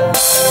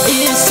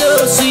 It's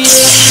so sweet.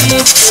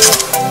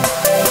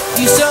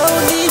 You so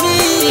need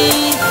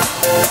me.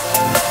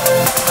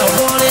 I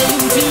wanted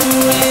you to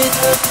it.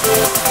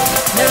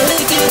 Now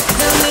lick it,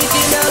 now lick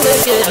it, now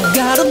lick it. I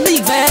got a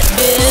big fat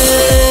dick.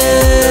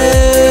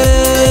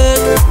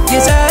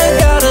 Yes, I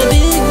got a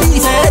big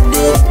fat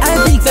dick.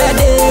 A big fat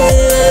dick.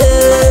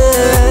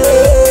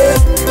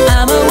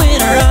 I'm a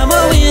winner, I'm a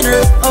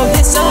winner. Oh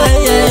yes I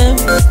am.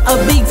 A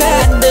big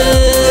fat dick.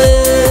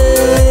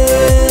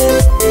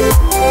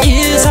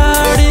 It's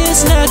hard,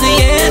 it's nothing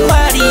and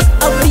whitey.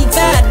 A big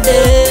fat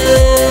dick.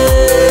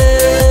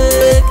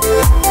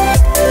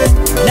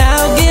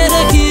 Now get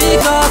a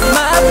kick off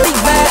my big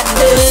fat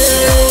dick.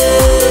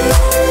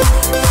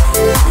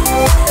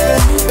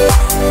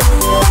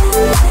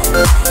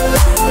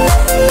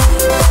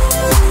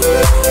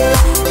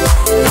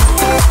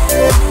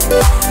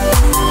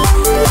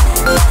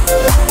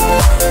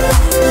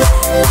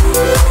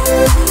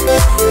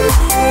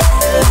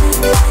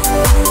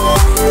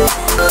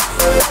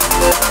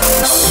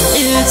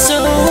 It's so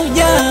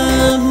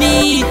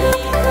yummy.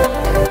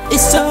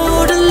 It's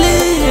so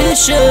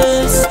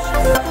delicious.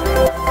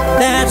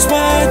 That's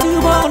why you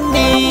want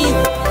me.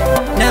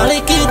 Now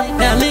lick it,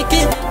 now lick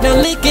it, now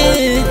lick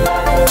it.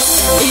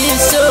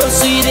 It's so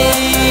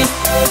sweetie.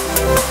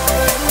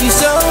 You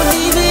so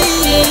need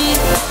me.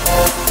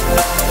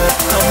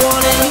 I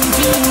wanted you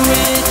to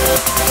it.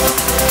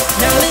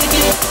 Now lick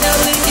it, now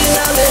lick it,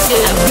 now lick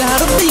it. I've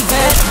got a big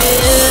fat dick.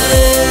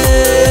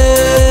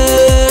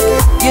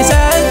 Yes, I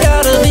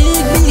got a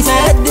big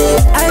fat dick.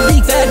 A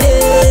big fat dick.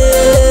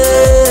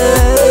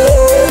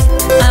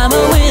 I'm a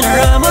winner,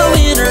 I'm a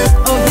winner.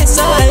 Oh yes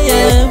I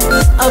am.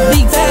 A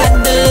big fat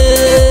dick.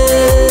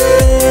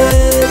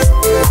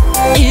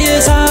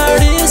 It's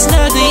hard, it's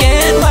nothing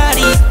and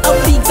whitey. A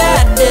big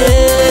fat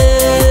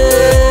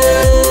dick.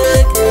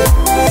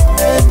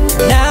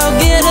 Now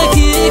get a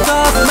kick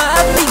off my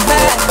big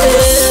fat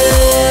dick.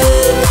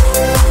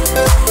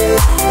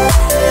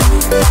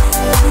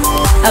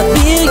 A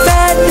big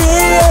fat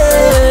dick.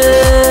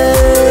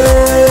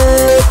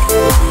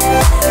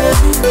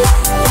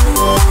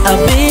 A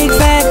big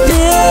fat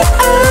dick.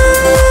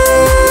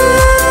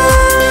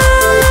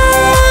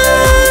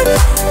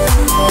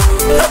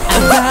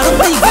 I've got a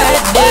big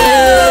fat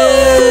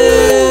dick.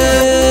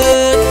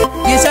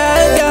 Yes,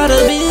 I've got a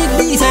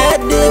big fat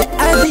dick.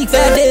 A big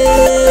fat dick.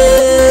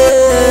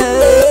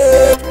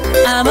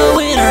 I'm a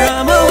winner,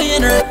 I'm a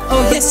winner.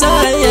 Oh yes I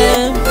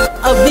am.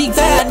 A big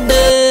fat dick.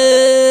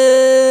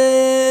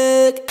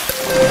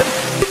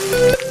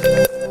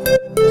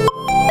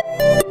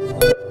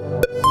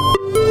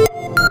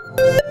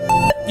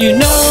 You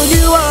know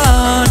you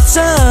want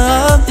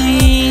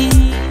something,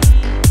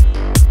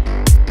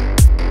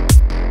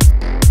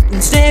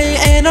 and stay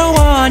and I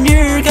want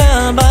your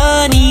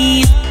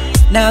company.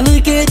 Now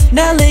lick it,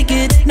 now lick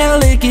it, now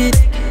lick it.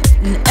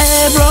 And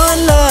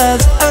everyone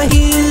loves a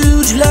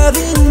huge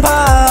loving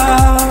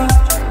part.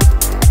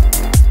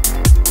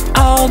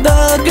 All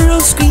the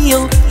girls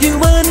squeal, you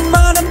wouldn't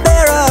want to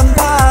bear them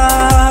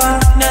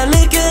apart. Now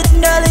lick it,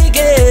 now lick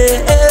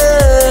it.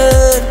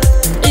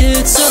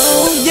 It's so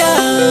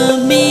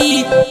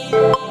yummy.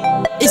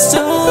 It's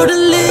so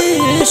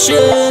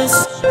delicious.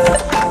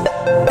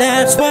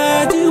 That's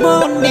why you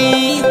want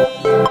me.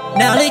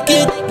 Now lick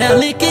it, now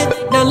lick it,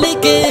 now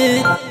lick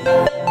it.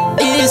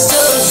 It's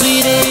so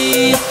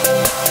sweetie.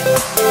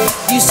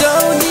 You so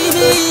need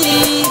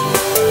me.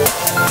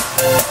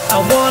 I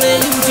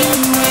wanted you to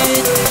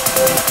it.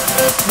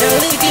 Now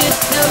lick it,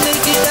 now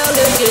lick it, now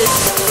lick it.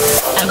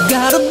 I've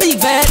got a big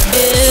fat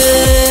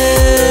dick.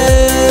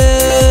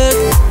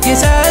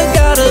 Yes, I've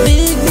got a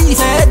big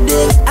fat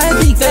dick. A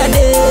big fat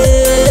dick.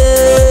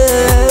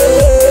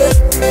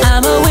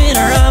 I'm a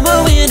winner, I'm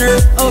a winner.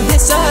 Oh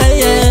yes I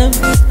am.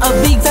 A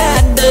big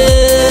fat dick.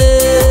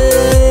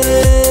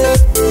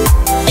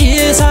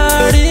 It's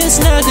hard, it's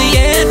nothing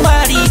and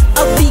whitey.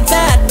 A big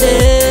fat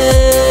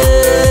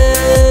dick.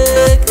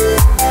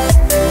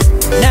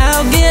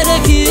 Now get a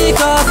kick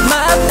off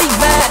my big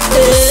fat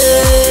dick.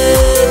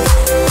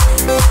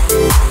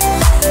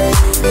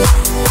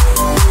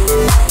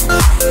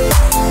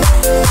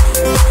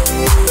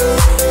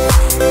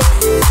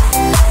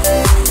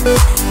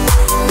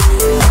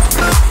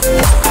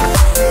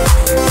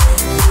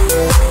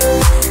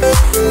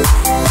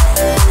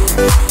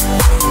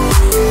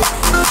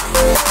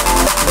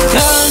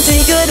 Come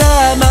take a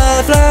dive,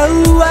 my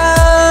flower.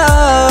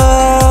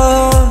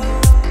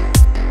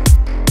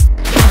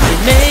 It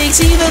makes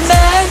even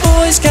bad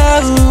boys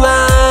cow.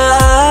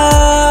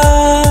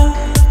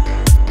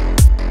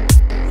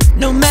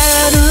 No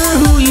matter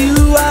who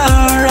you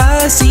are,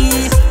 I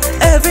see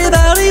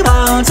everybody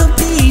wants a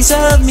piece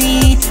of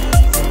me.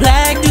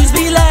 Black dudes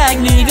be like,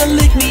 nigga,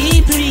 lick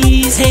me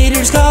please.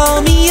 Haters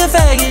call me a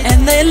faggot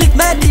and they lick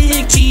my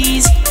dick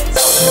cheese.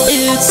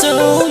 It's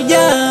so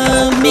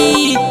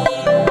yummy.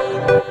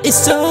 It's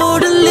so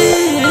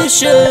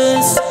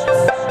delicious.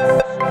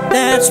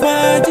 That's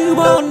why you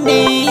want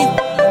me.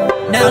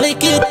 now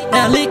lick it,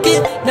 now lick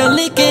it, now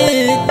lick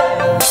it.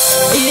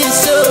 It's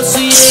so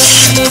sweet.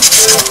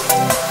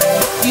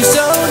 You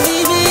so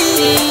need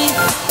me.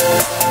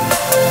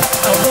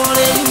 I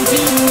wanna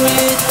do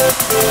it.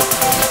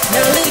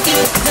 Now lick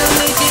it, now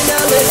lick it,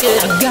 now lick it.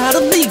 I've got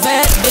a big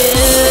fat dick.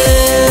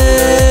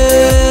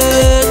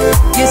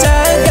 Yes,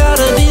 I've got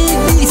a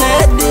big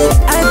fat dick.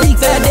 I'm big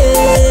fat dick.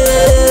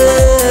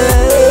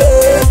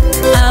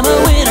 I'm a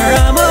winner,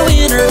 I'm a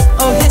winner.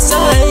 Oh yes I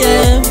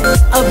am.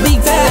 A big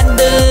fat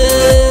dick.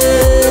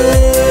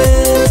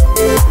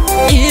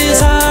 It's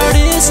hard,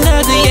 it's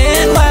nothing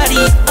and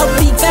whitey. A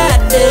big fat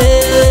dick.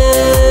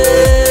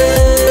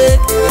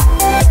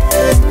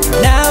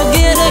 Now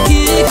get a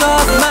kick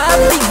off my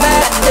big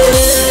fat dick.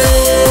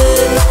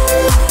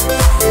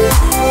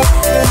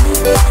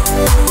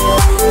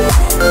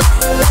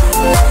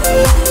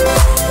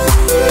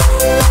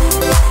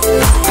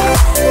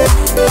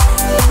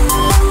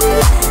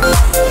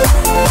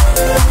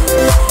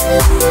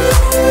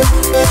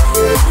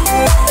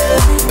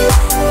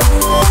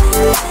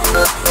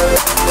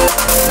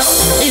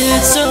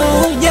 It's so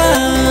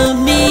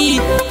yummy,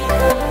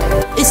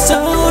 it's so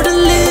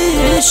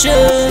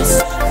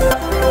delicious.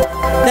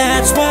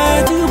 That's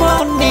why you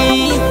want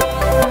me.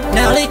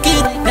 Now lick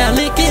it, now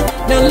lick it,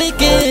 now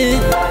lick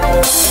it.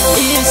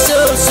 It's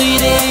so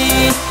sweet.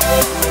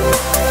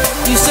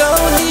 You so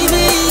need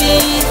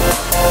me.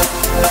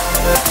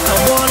 I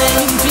wanna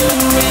do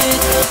it.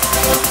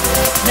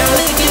 Now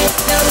lick it,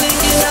 now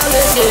lick it, now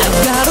lick it. I've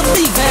got a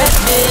big fat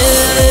dick.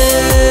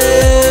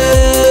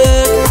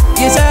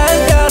 Yes,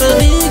 I've got a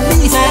big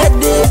fat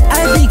dick.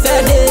 I'm big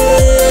fat dick.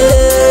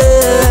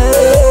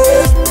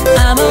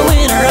 I'm a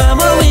winner, I'm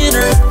a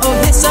winner. Oh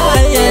yes I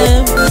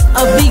am.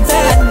 A big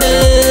fat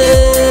dick.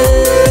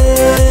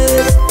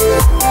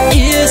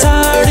 It's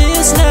hard,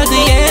 it's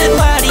nothing and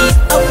whitey.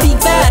 A big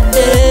fat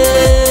dick.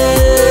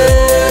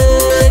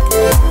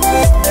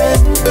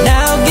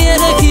 Now get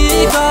a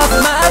kick off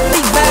my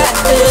big fat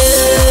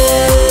dick.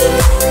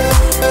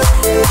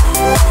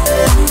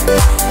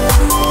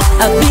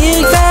 A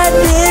big fat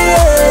dick.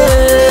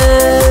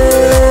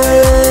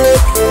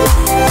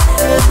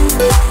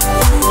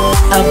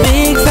 A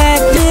big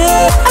fat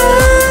dick.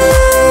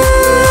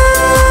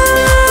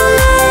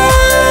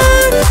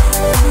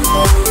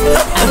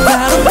 I've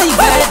got a big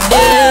fat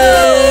dick.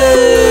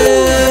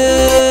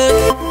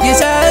 Yes,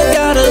 I've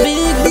got a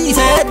big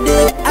fat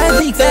dick. I'm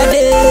big fat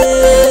dick.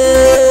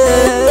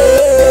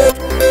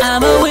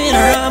 I'm a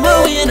winner, I'm a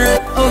winner.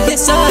 Oh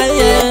yes I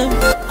am.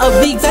 A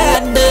big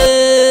fat dick.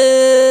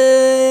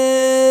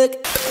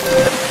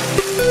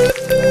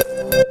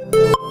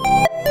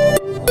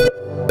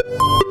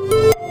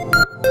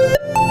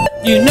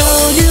 You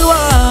know you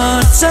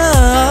want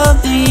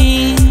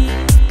something,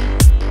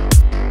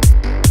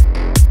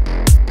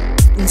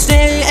 and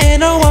stay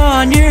and I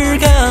want your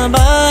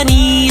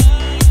company.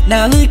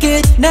 Now lick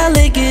it, now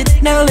lick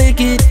it, now lick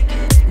it.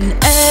 And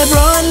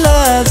everyone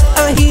loves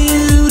a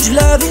huge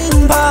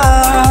loving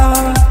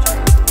part.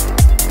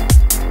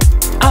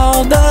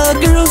 All the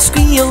girls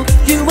squeal,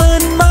 you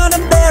wouldn't want to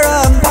bear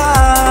them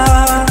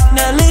apart.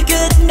 Now lick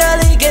it, now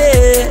lick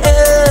it.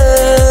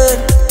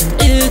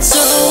 It's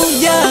so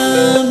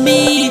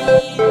yummy,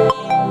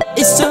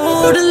 it's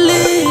so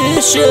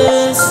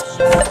delicious.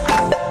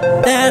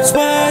 That's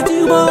why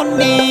you want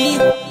me.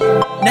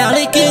 Now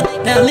lick it,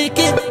 now lick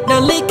it, now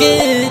lick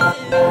it.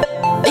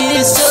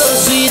 It's so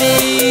sweet.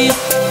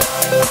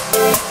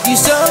 You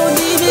so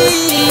need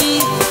me.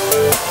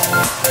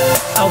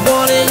 I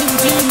wanna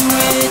do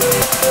it.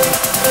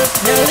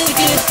 Now lick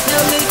it,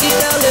 now lick it,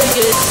 now lick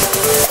it.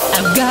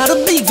 I've got a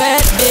big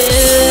fat dick.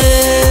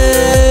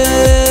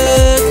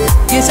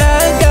 Yes,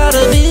 I've got a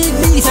big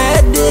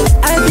fat dick.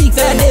 I'm big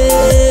fat dick.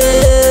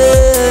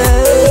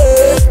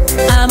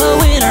 I'm a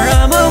winner,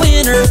 I'm a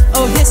winner.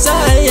 Oh yes I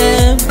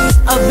am.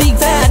 A big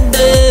fat dick.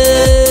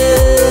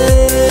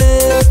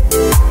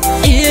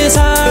 It's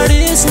hard,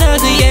 it's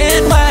nothing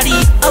and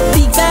whitey. A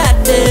big fat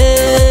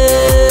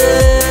dick.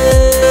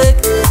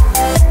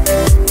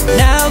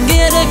 Now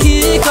get a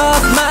kick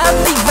off my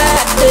big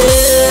fat dick.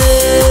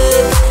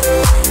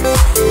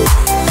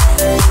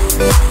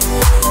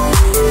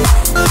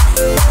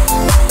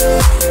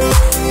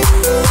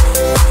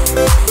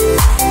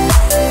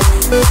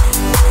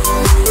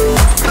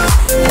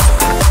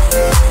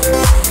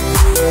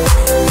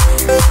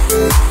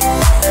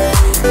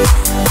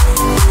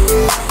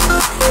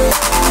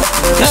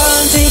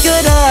 Come take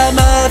it up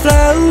my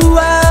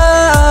flower.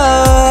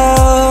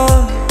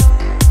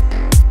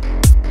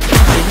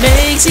 It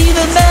makes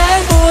even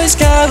bad boys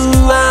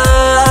cower.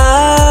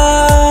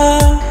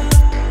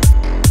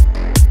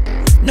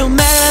 No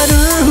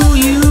matter who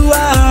you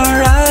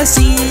are, I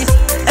see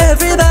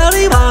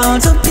everybody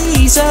wants a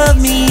piece of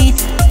me.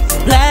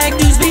 Black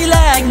dudes be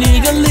like,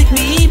 nigga, lick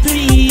me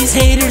please.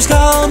 Haters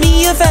call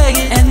me a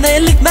faggot and they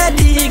lick my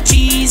dick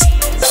cheese.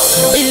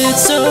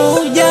 It's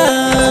so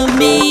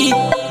yummy,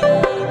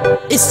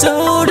 it's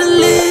so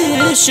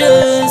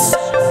delicious.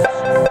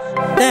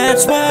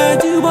 That's why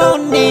you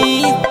want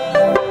me.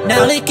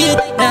 Now lick it,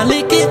 now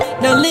lick it,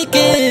 now lick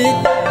it.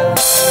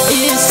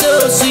 It's so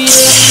sweet.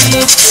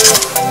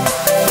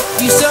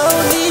 You so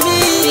need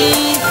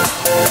me.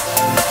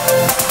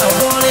 I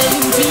wanna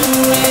do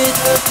it.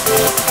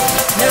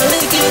 Now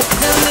lick it,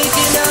 now lick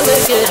it, now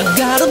lick it. I've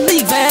got a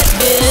big fat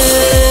dick.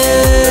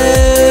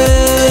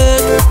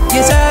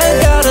 Yes,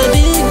 I've got a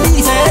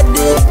big fat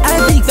dick. A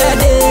big fat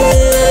dick.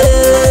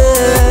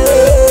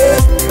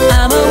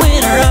 I'm a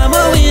winner, I'm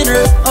a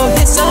winner. Oh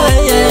yes I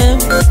am.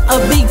 A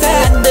big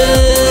fat dick.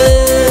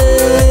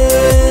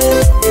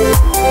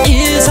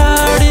 It's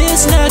hard,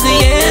 it's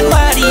snugly and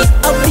whitey.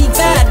 A big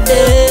fat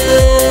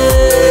dick.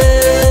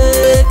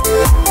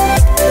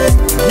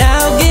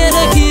 Now get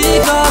a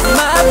kick off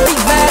my big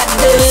fat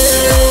dick.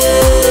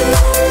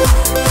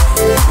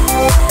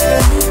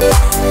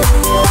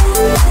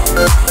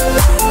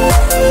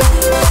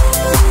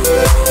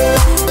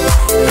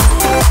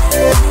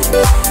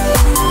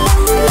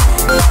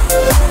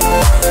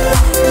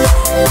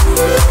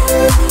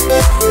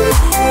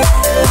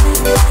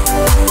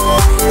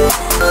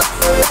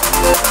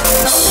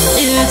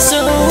 It's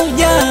so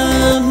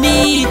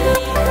yummy,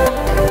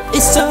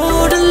 it's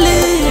so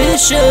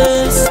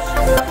delicious.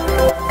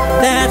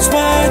 That's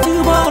why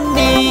you want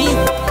me.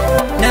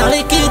 Now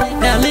lick it,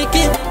 now lick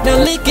it, now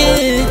lick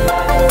it.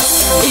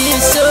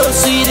 It's so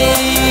sweet,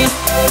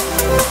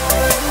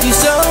 you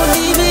so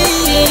need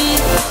me.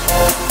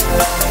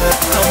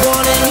 I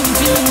wanna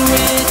do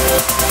it.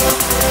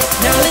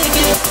 Now lick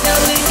it, now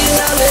lick it,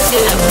 now lick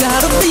it. I've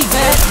got a big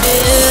fat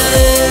dick.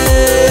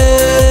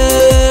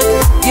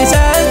 Yes,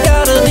 I've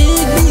got a big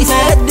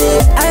fat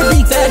dick. A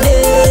big fat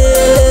dick.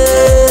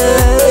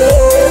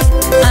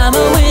 I'm a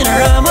winner,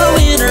 I'm a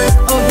winner.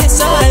 Oh yes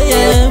I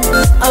am.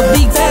 A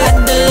big fat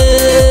dick.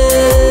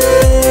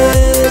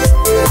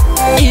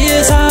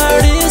 It's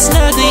hard, it's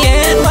snugly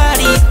and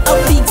whitey. A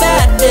big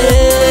fat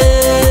dick.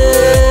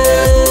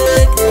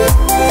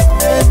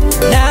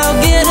 Now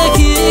get a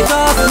kick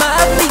off my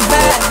big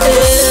fat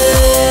dick.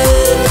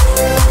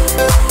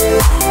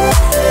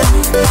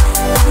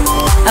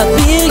 A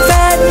big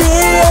fat dick.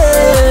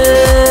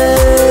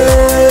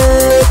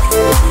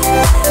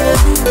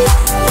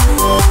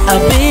 A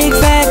big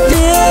fat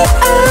dick.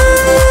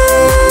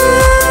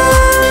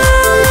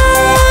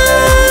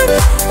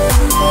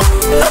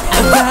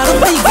 I've got a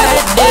big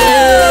fat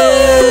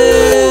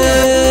dick.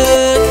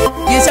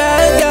 Yes,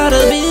 I've got a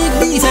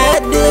big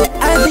fat dick.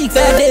 A big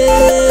fat dick.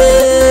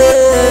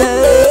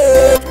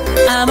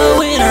 I'm a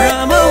winner,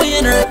 I'm a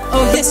winner.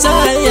 Oh yes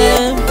I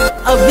am.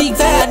 A big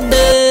fat dick.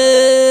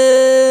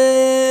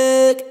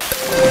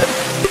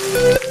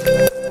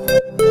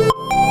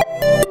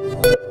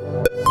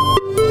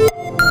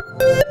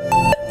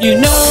 You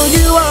know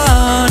you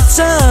want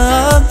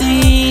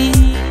something,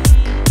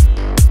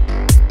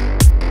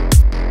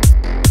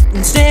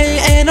 stay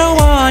and I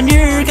want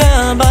your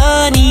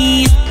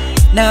company.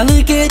 Now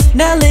lick it,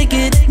 now lick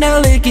it, now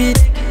lick it.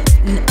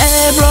 And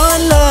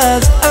everyone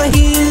loves a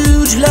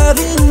huge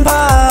loving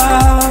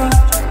part.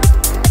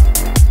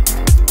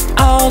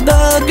 All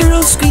the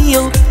girls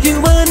squeal, you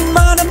wouldn't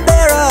want to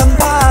bear them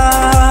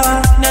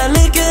apart. Now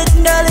lick it,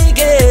 now lick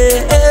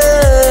it.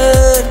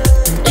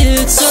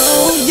 It's so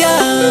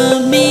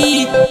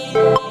yummy,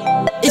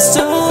 it's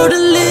so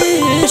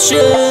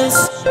delicious.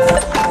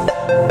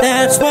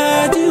 That's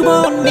why you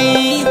want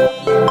me.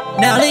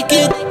 Now lick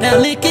it, now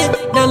lick it,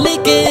 now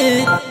lick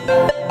it.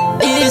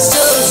 It's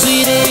so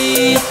sweet,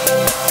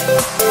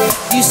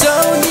 you so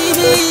need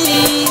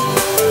me.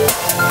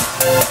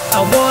 I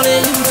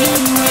wanna do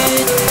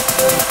it.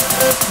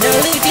 Now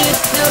lick it,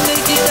 now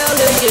lick it, now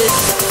lick it.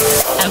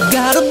 I've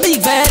got a big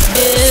fat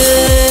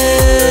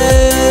dick.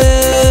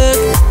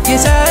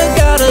 Yes, I've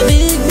got a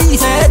big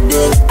fat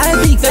dick. A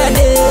big fat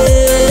dick.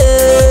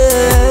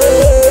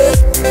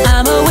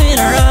 I'm a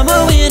winner, I'm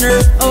a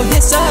winner. Oh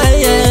yes I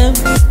am.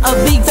 A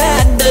big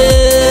fat dick.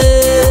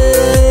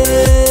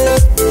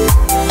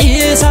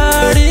 It's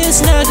hard, it's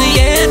snugly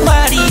and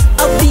whitey.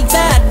 A big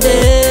fat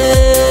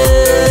dick.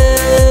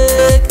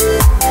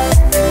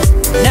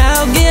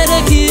 Now get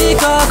a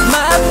kick off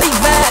my big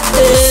fat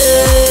dick.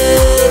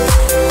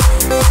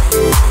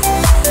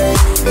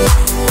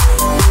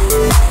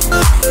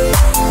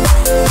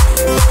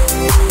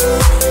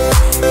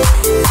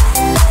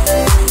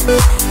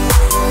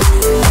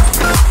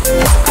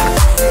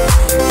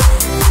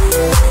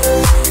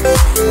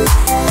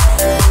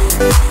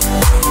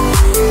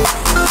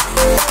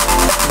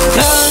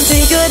 Come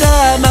take a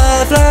dive,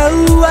 my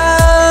flower.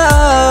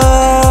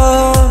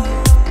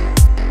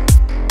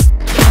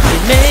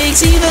 It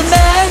makes even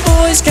bad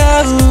boys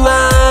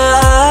cower.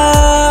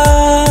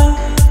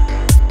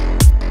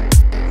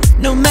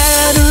 No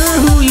matter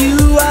who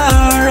you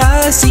are,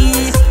 I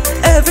see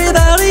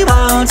everybody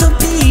wants a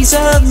piece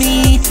of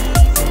me.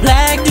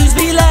 Black dudes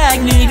be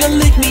like, nigga,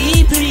 lick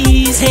me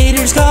please.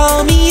 Haters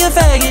call me a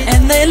faggot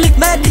and they lick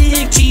my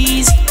dick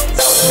cheese.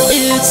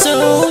 It's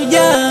so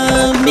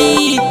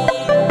yummy,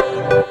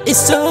 it's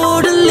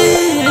so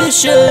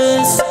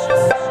delicious.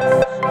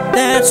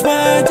 That's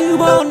why you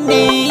want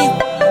me.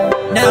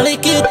 Now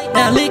lick it,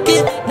 now lick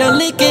it, now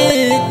lick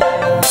it.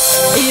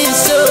 It's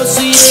so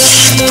sweet,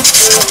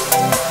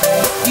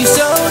 you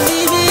so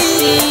need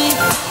me.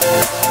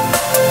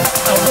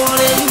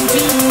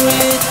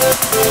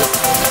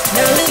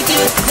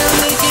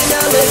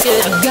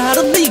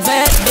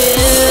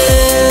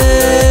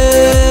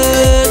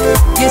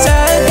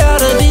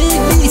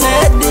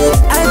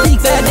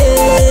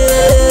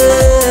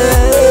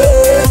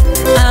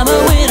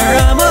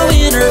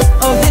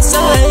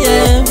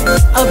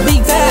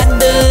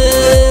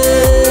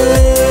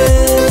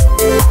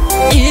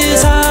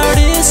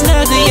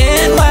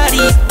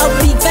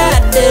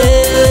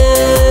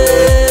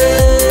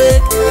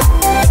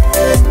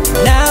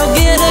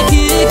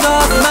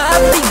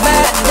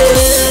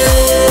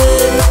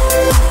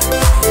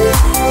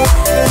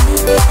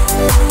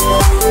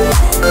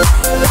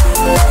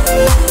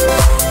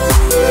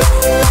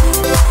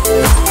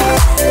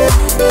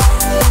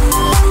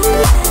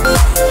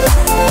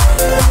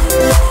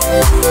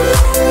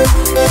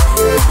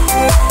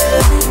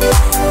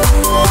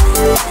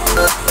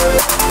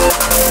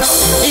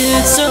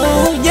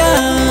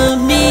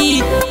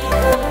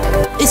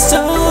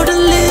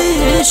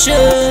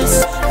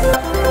 delicious.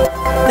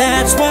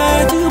 That's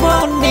why you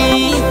want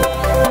me.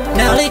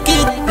 Now lick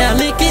it, now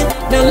lick it,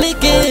 now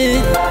lick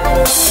it.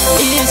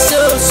 It's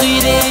so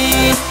sweet,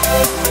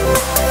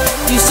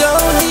 you so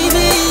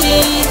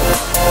heavy.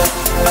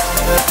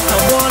 I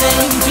wanna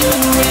do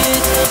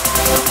it.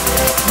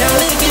 Now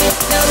lick it,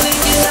 now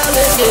lick it, now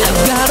lick it.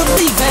 I've got a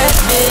big fat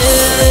dick.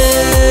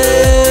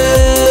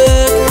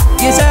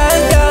 Yes,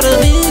 I've got a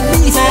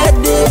big fat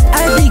dick.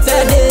 A big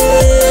fat dick.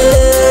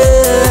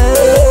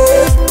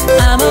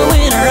 I'm a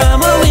winner,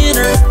 I'm a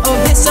winner. Oh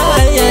yes I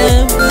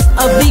am.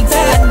 A big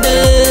fat dick.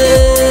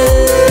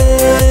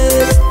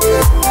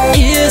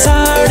 It's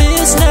hard,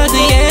 it's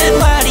nothing and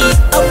whitey.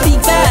 A big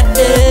fat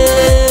dick.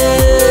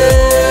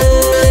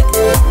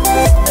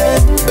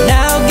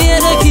 Now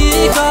get a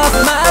kick off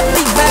my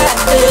big fat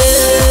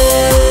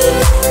dick.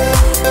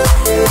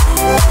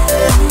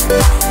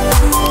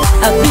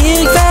 A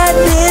big fat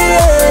dick.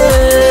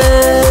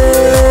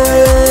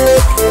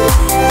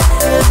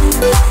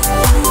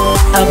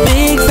 A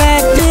big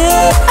fat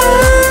dick.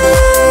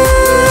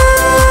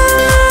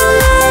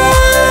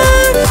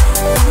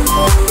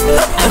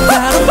 I've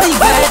got a big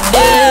fat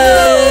dick.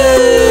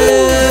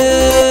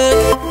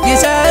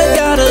 Yes, I've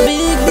got a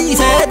big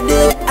fat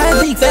dick. A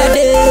big fat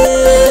dick.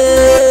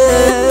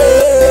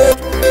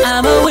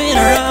 I'm a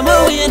winner, I'm a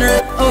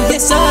winner. Oh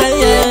yes I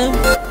am.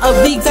 A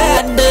big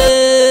fat dick.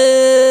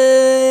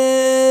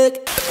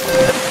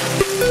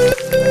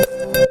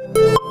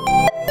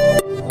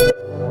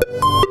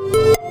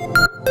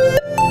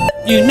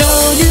 You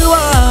know you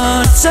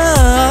want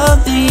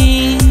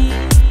something,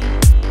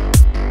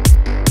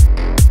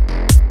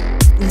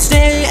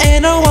 stay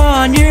and I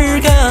want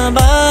your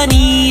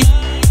company.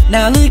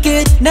 Now lick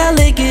it, now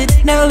lick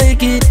it, now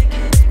lick it.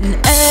 And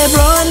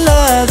everyone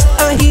loves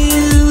a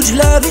huge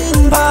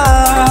loving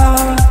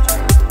part.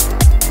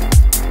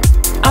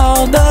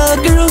 All the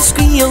girls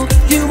squeal,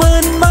 you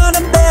wouldn't want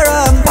to bear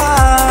them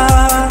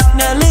apart.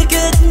 Now lick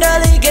it, now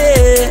lick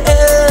it.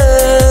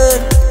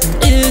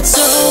 It's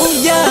so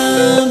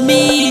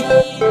yummy,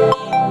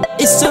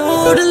 it's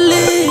so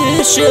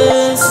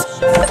delicious.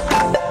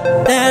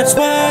 That's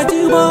why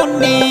you want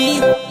me.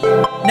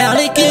 Now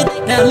lick it,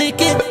 now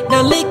lick it,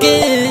 now lick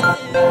it.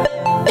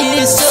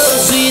 It's so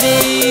sweet,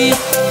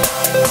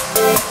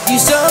 you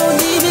so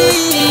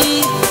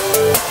needy.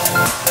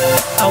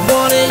 I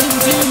wanna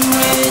do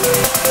it.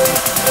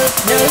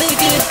 Now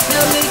lick it,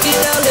 now lick it,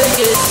 now lick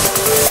it.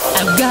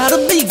 I've got a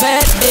big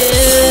fat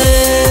dick.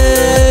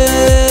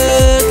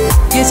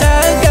 Yes,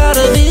 I've got a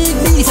big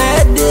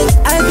fat dick.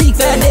 A big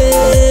fat dick.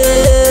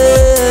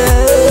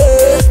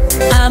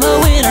 I'm a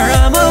winner,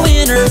 I'm a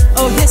winner.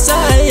 Oh yes I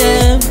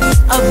am.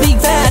 A big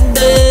fat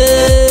dick.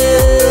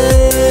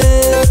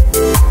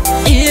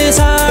 It's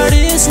hard,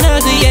 it's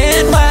nothing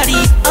and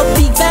whitey. A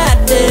big fat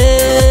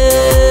dick.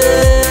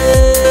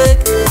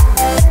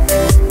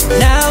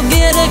 Now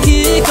get a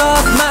kick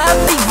off my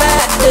big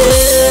fat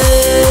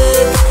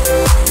dick.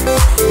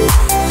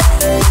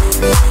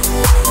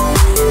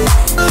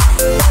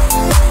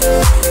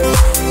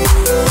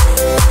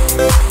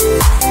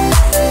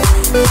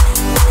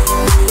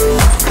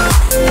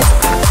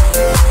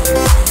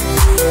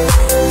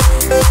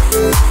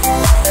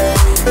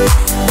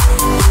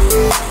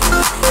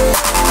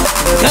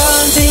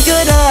 Come take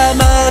it up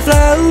my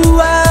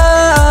flower.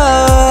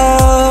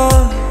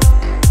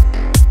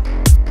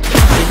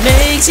 It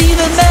makes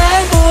even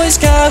bad boys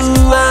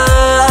cower.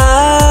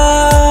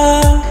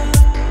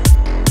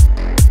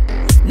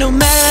 No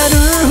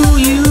matter who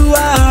you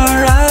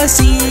are, I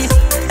see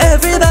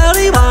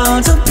everybody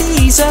wants a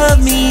piece of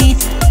me.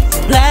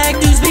 Black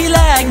dudes be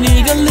like,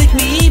 nigga, lick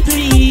me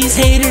please.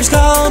 Haters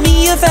call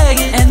me a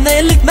faggot and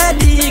they lick my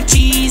dick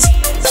cheese.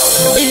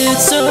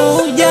 It's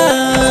so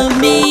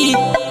yummy,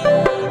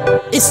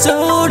 it's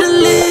so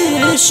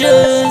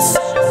delicious.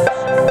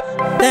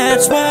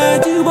 That's why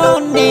you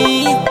want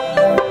me.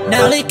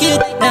 Now lick it,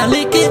 now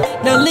lick it,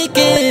 now lick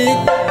it.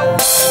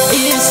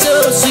 It's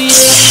so sweet,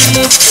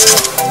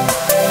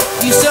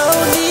 you so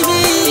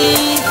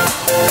needy.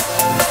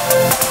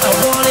 I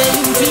wanna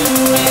do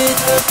it.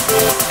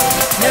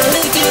 Now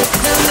lick it,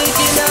 now lick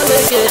it, now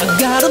lick it. I've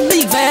got a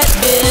big fat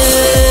dick.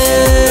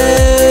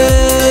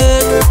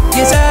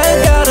 Yes,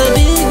 I've got a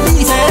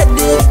big fat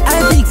dick. A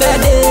big fat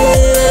dick.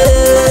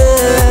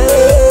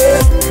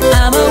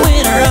 I'm a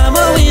winner, I'm a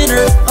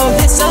winner. Oh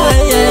yes I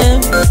am.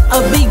 A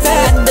big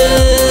fat dick.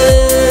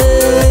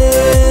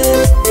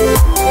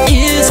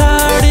 It's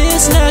hard,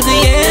 it's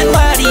nothing and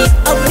whitey.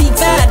 A big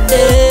fat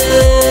dick.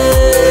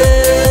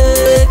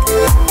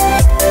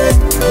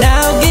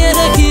 Now get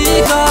a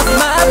kick off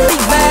my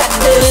big fat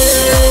dick.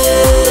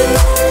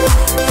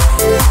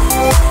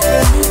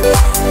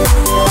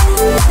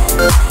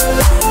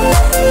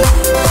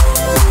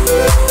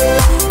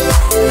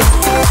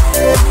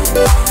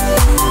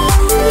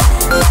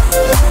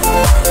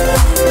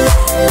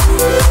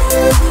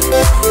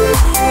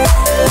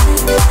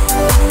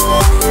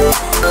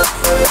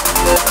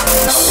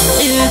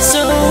 It's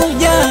so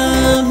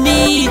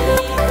yummy,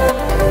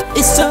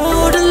 it's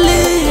so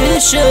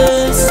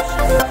delicious.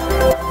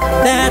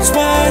 That's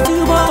why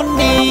you want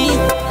me.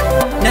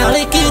 Now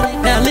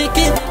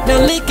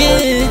lick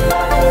it.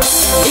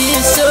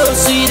 It's so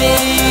sweet.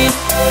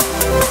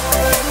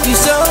 You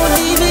so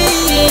need me.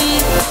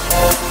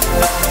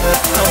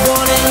 I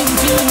wanna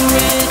do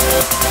it.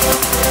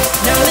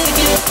 Now lick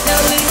it, now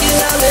lick it,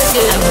 now lick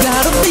it. I've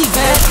got a big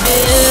fat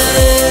dick.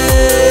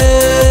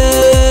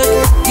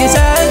 Yes,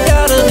 I've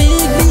got a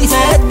big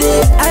fat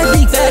dick. I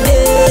big fat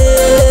dick.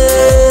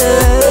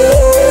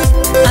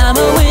 I'm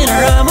a winner,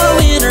 I'm a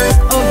winner.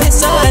 Oh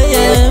yes I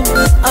am.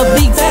 A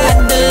big fat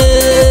dick.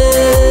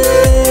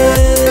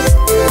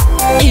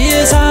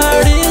 It's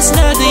hard, it's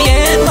nothing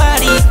and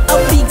whitey. A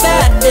big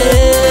fat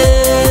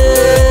dick.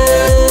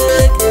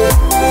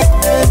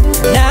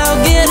 Now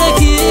get a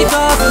kick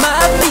off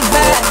my big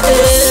fat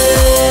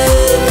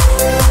dick.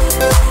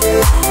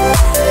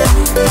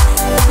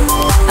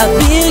 A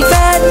big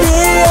fat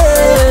dick.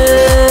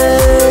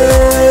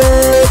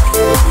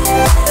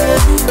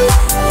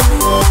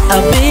 A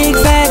big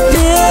fat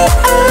dick.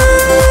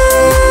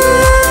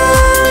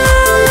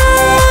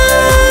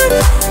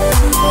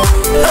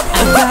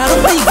 I've got a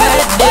big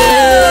fat dick.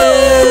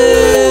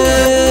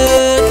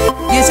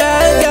 Yes,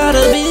 I've got a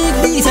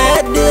big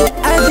fat dick.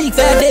 A big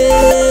fat dick.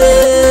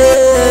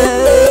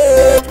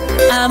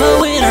 I'm a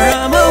winner,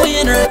 I'm a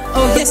winner.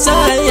 Oh yes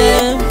I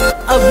am.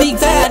 A big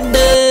fat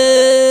dick.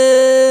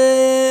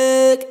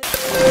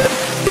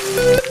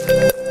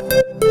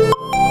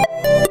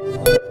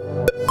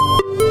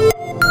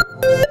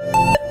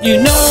 You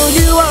know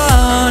you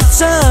want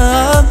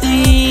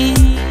something.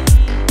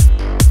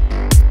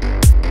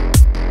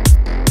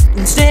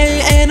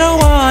 Stay and I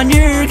want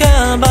your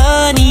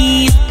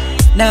company.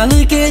 Now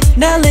lick it,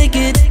 now lick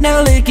it,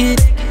 now lick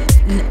it.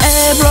 And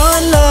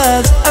everyone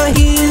loves a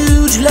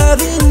huge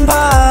loving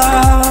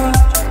part.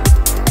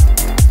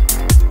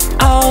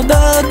 All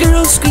the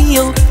girls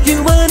squeal,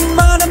 you wouldn't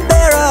want to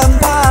bear them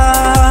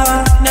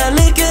apart. Now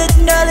lick it,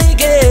 now lick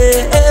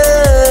it.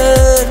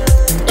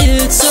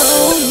 It's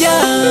so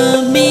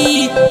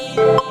yummy.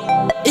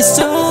 It's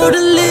so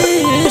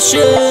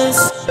delicious.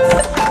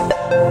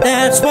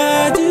 That's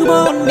why you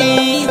want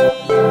me.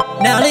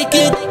 Now lick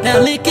it, now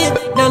lick it,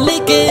 now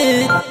lick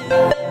it.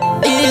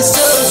 It's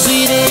so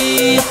sweet.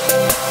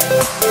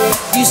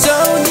 You so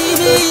need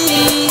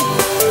me.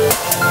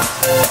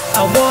 I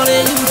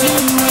wanna do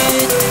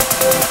it.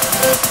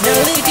 Now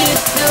lick it,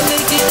 now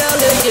lick it, now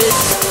lick it.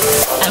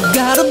 I've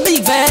got a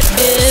big fat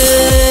dick.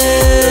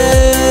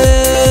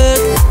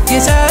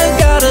 Yes, I've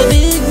got a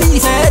big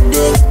fat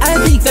dick. I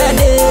big fat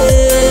dick.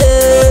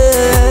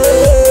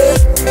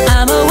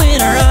 I'm a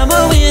winner, I'm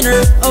a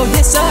winner. Oh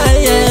yes I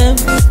am.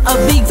 A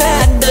big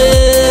fat dick.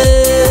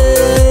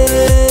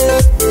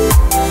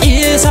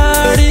 It's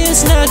hard,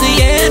 it's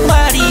nothing and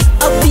whitey.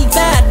 A big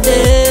fat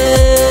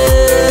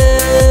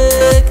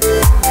dick.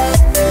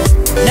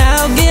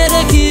 Now get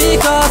a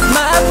kick off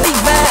my big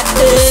fat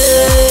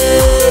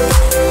dick.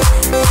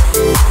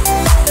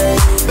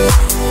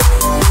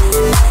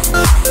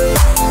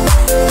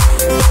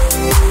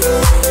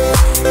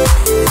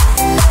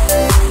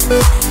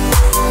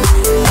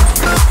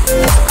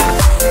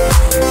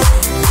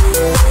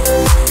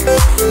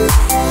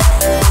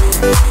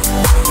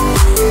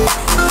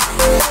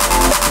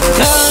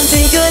 Come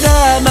take it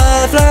up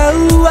my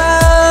flower.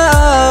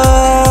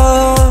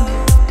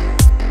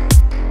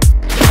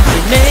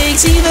 It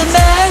makes even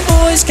bad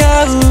boys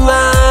cower.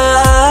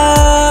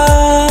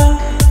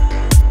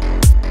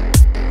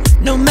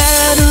 No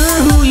matter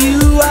who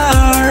you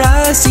are,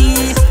 I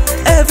see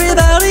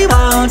everybody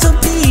wants a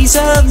piece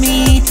of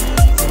me.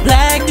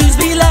 Black dudes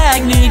be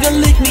like, nigga,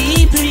 lick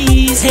me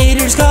please.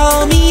 Haters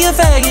call me a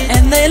faggot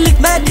and they lick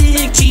my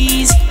dick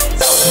cheese.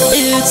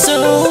 It's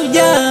so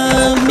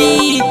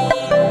yummy.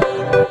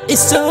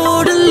 It's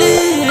so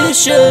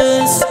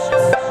delicious.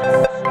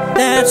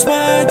 That's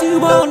why you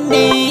want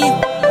me.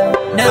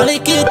 Now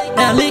lick it,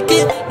 now lick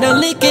it, now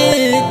lick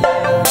it.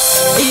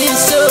 It's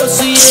so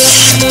sweet.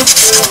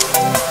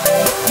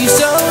 You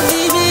so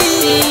need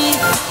me.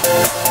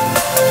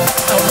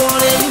 I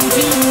wanna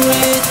do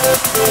it.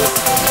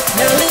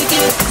 Now lick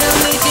it, now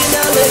lick it,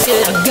 now lick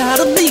it. I've got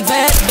a big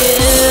fat dick.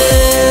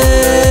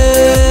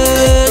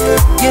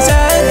 Yes,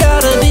 I've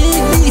got a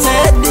big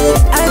fat dick.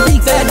 I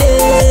big fat dick.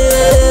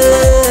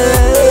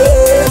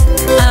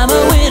 I'm a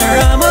winner,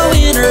 I'm a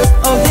winner.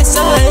 Oh yes I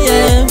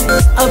am.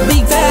 A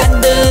big fat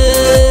dick.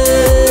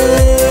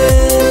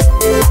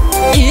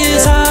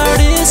 It's hard,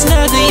 it's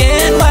nothing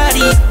and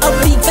whitey. A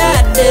big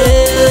fat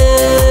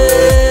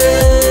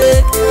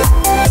dick.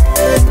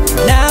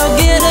 Now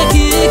get a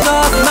kick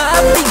off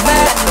my big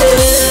fat dick.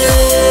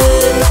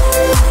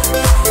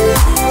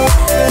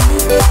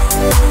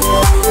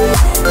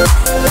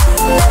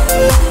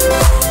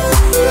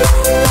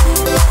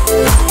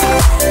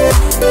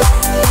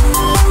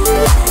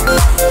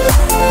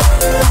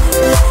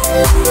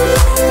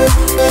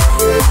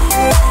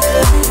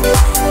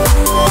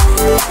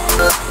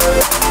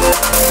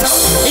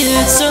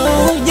 It's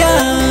so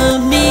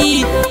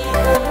yummy.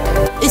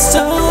 It's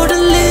so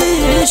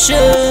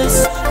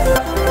delicious.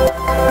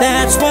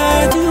 That's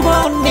why you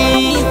want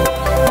me.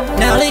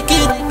 Now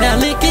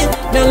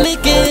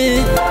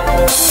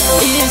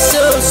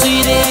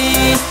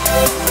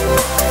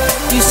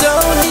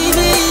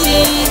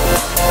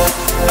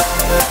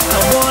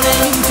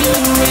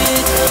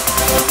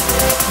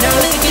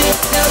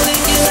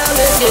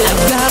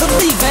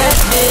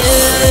dick.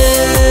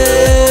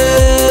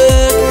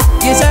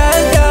 Yes, I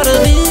got a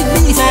big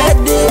fat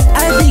dick.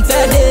 A big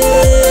fat dick.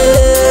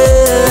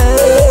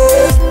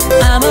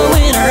 I'm a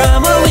winner,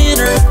 I'm a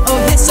winner. Oh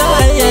yes I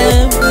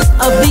am.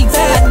 A big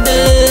fat dick.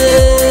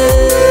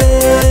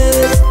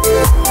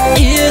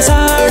 It's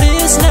hard,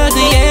 it's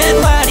ugly and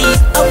whitey.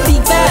 A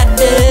big fat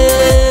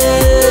dick.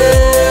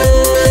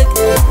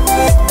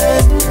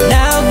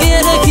 Now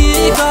get a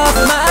kick off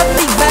my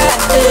big fat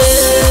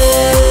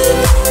dick.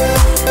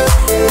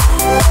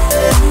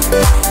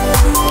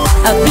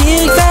 A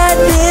big fat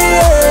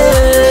dick.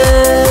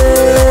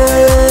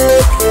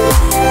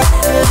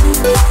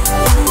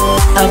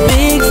 A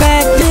big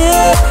fat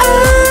dick.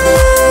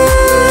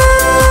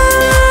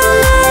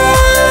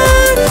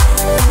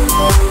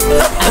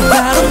 I've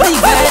got a big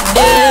fat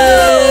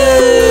dick.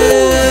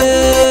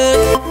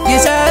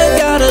 Yes, I've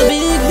got a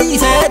big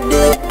fat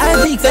dick. A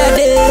big fat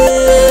dick.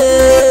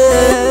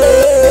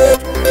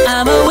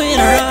 I'm a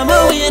winner, I'm a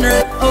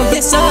winner. Oh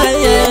yes I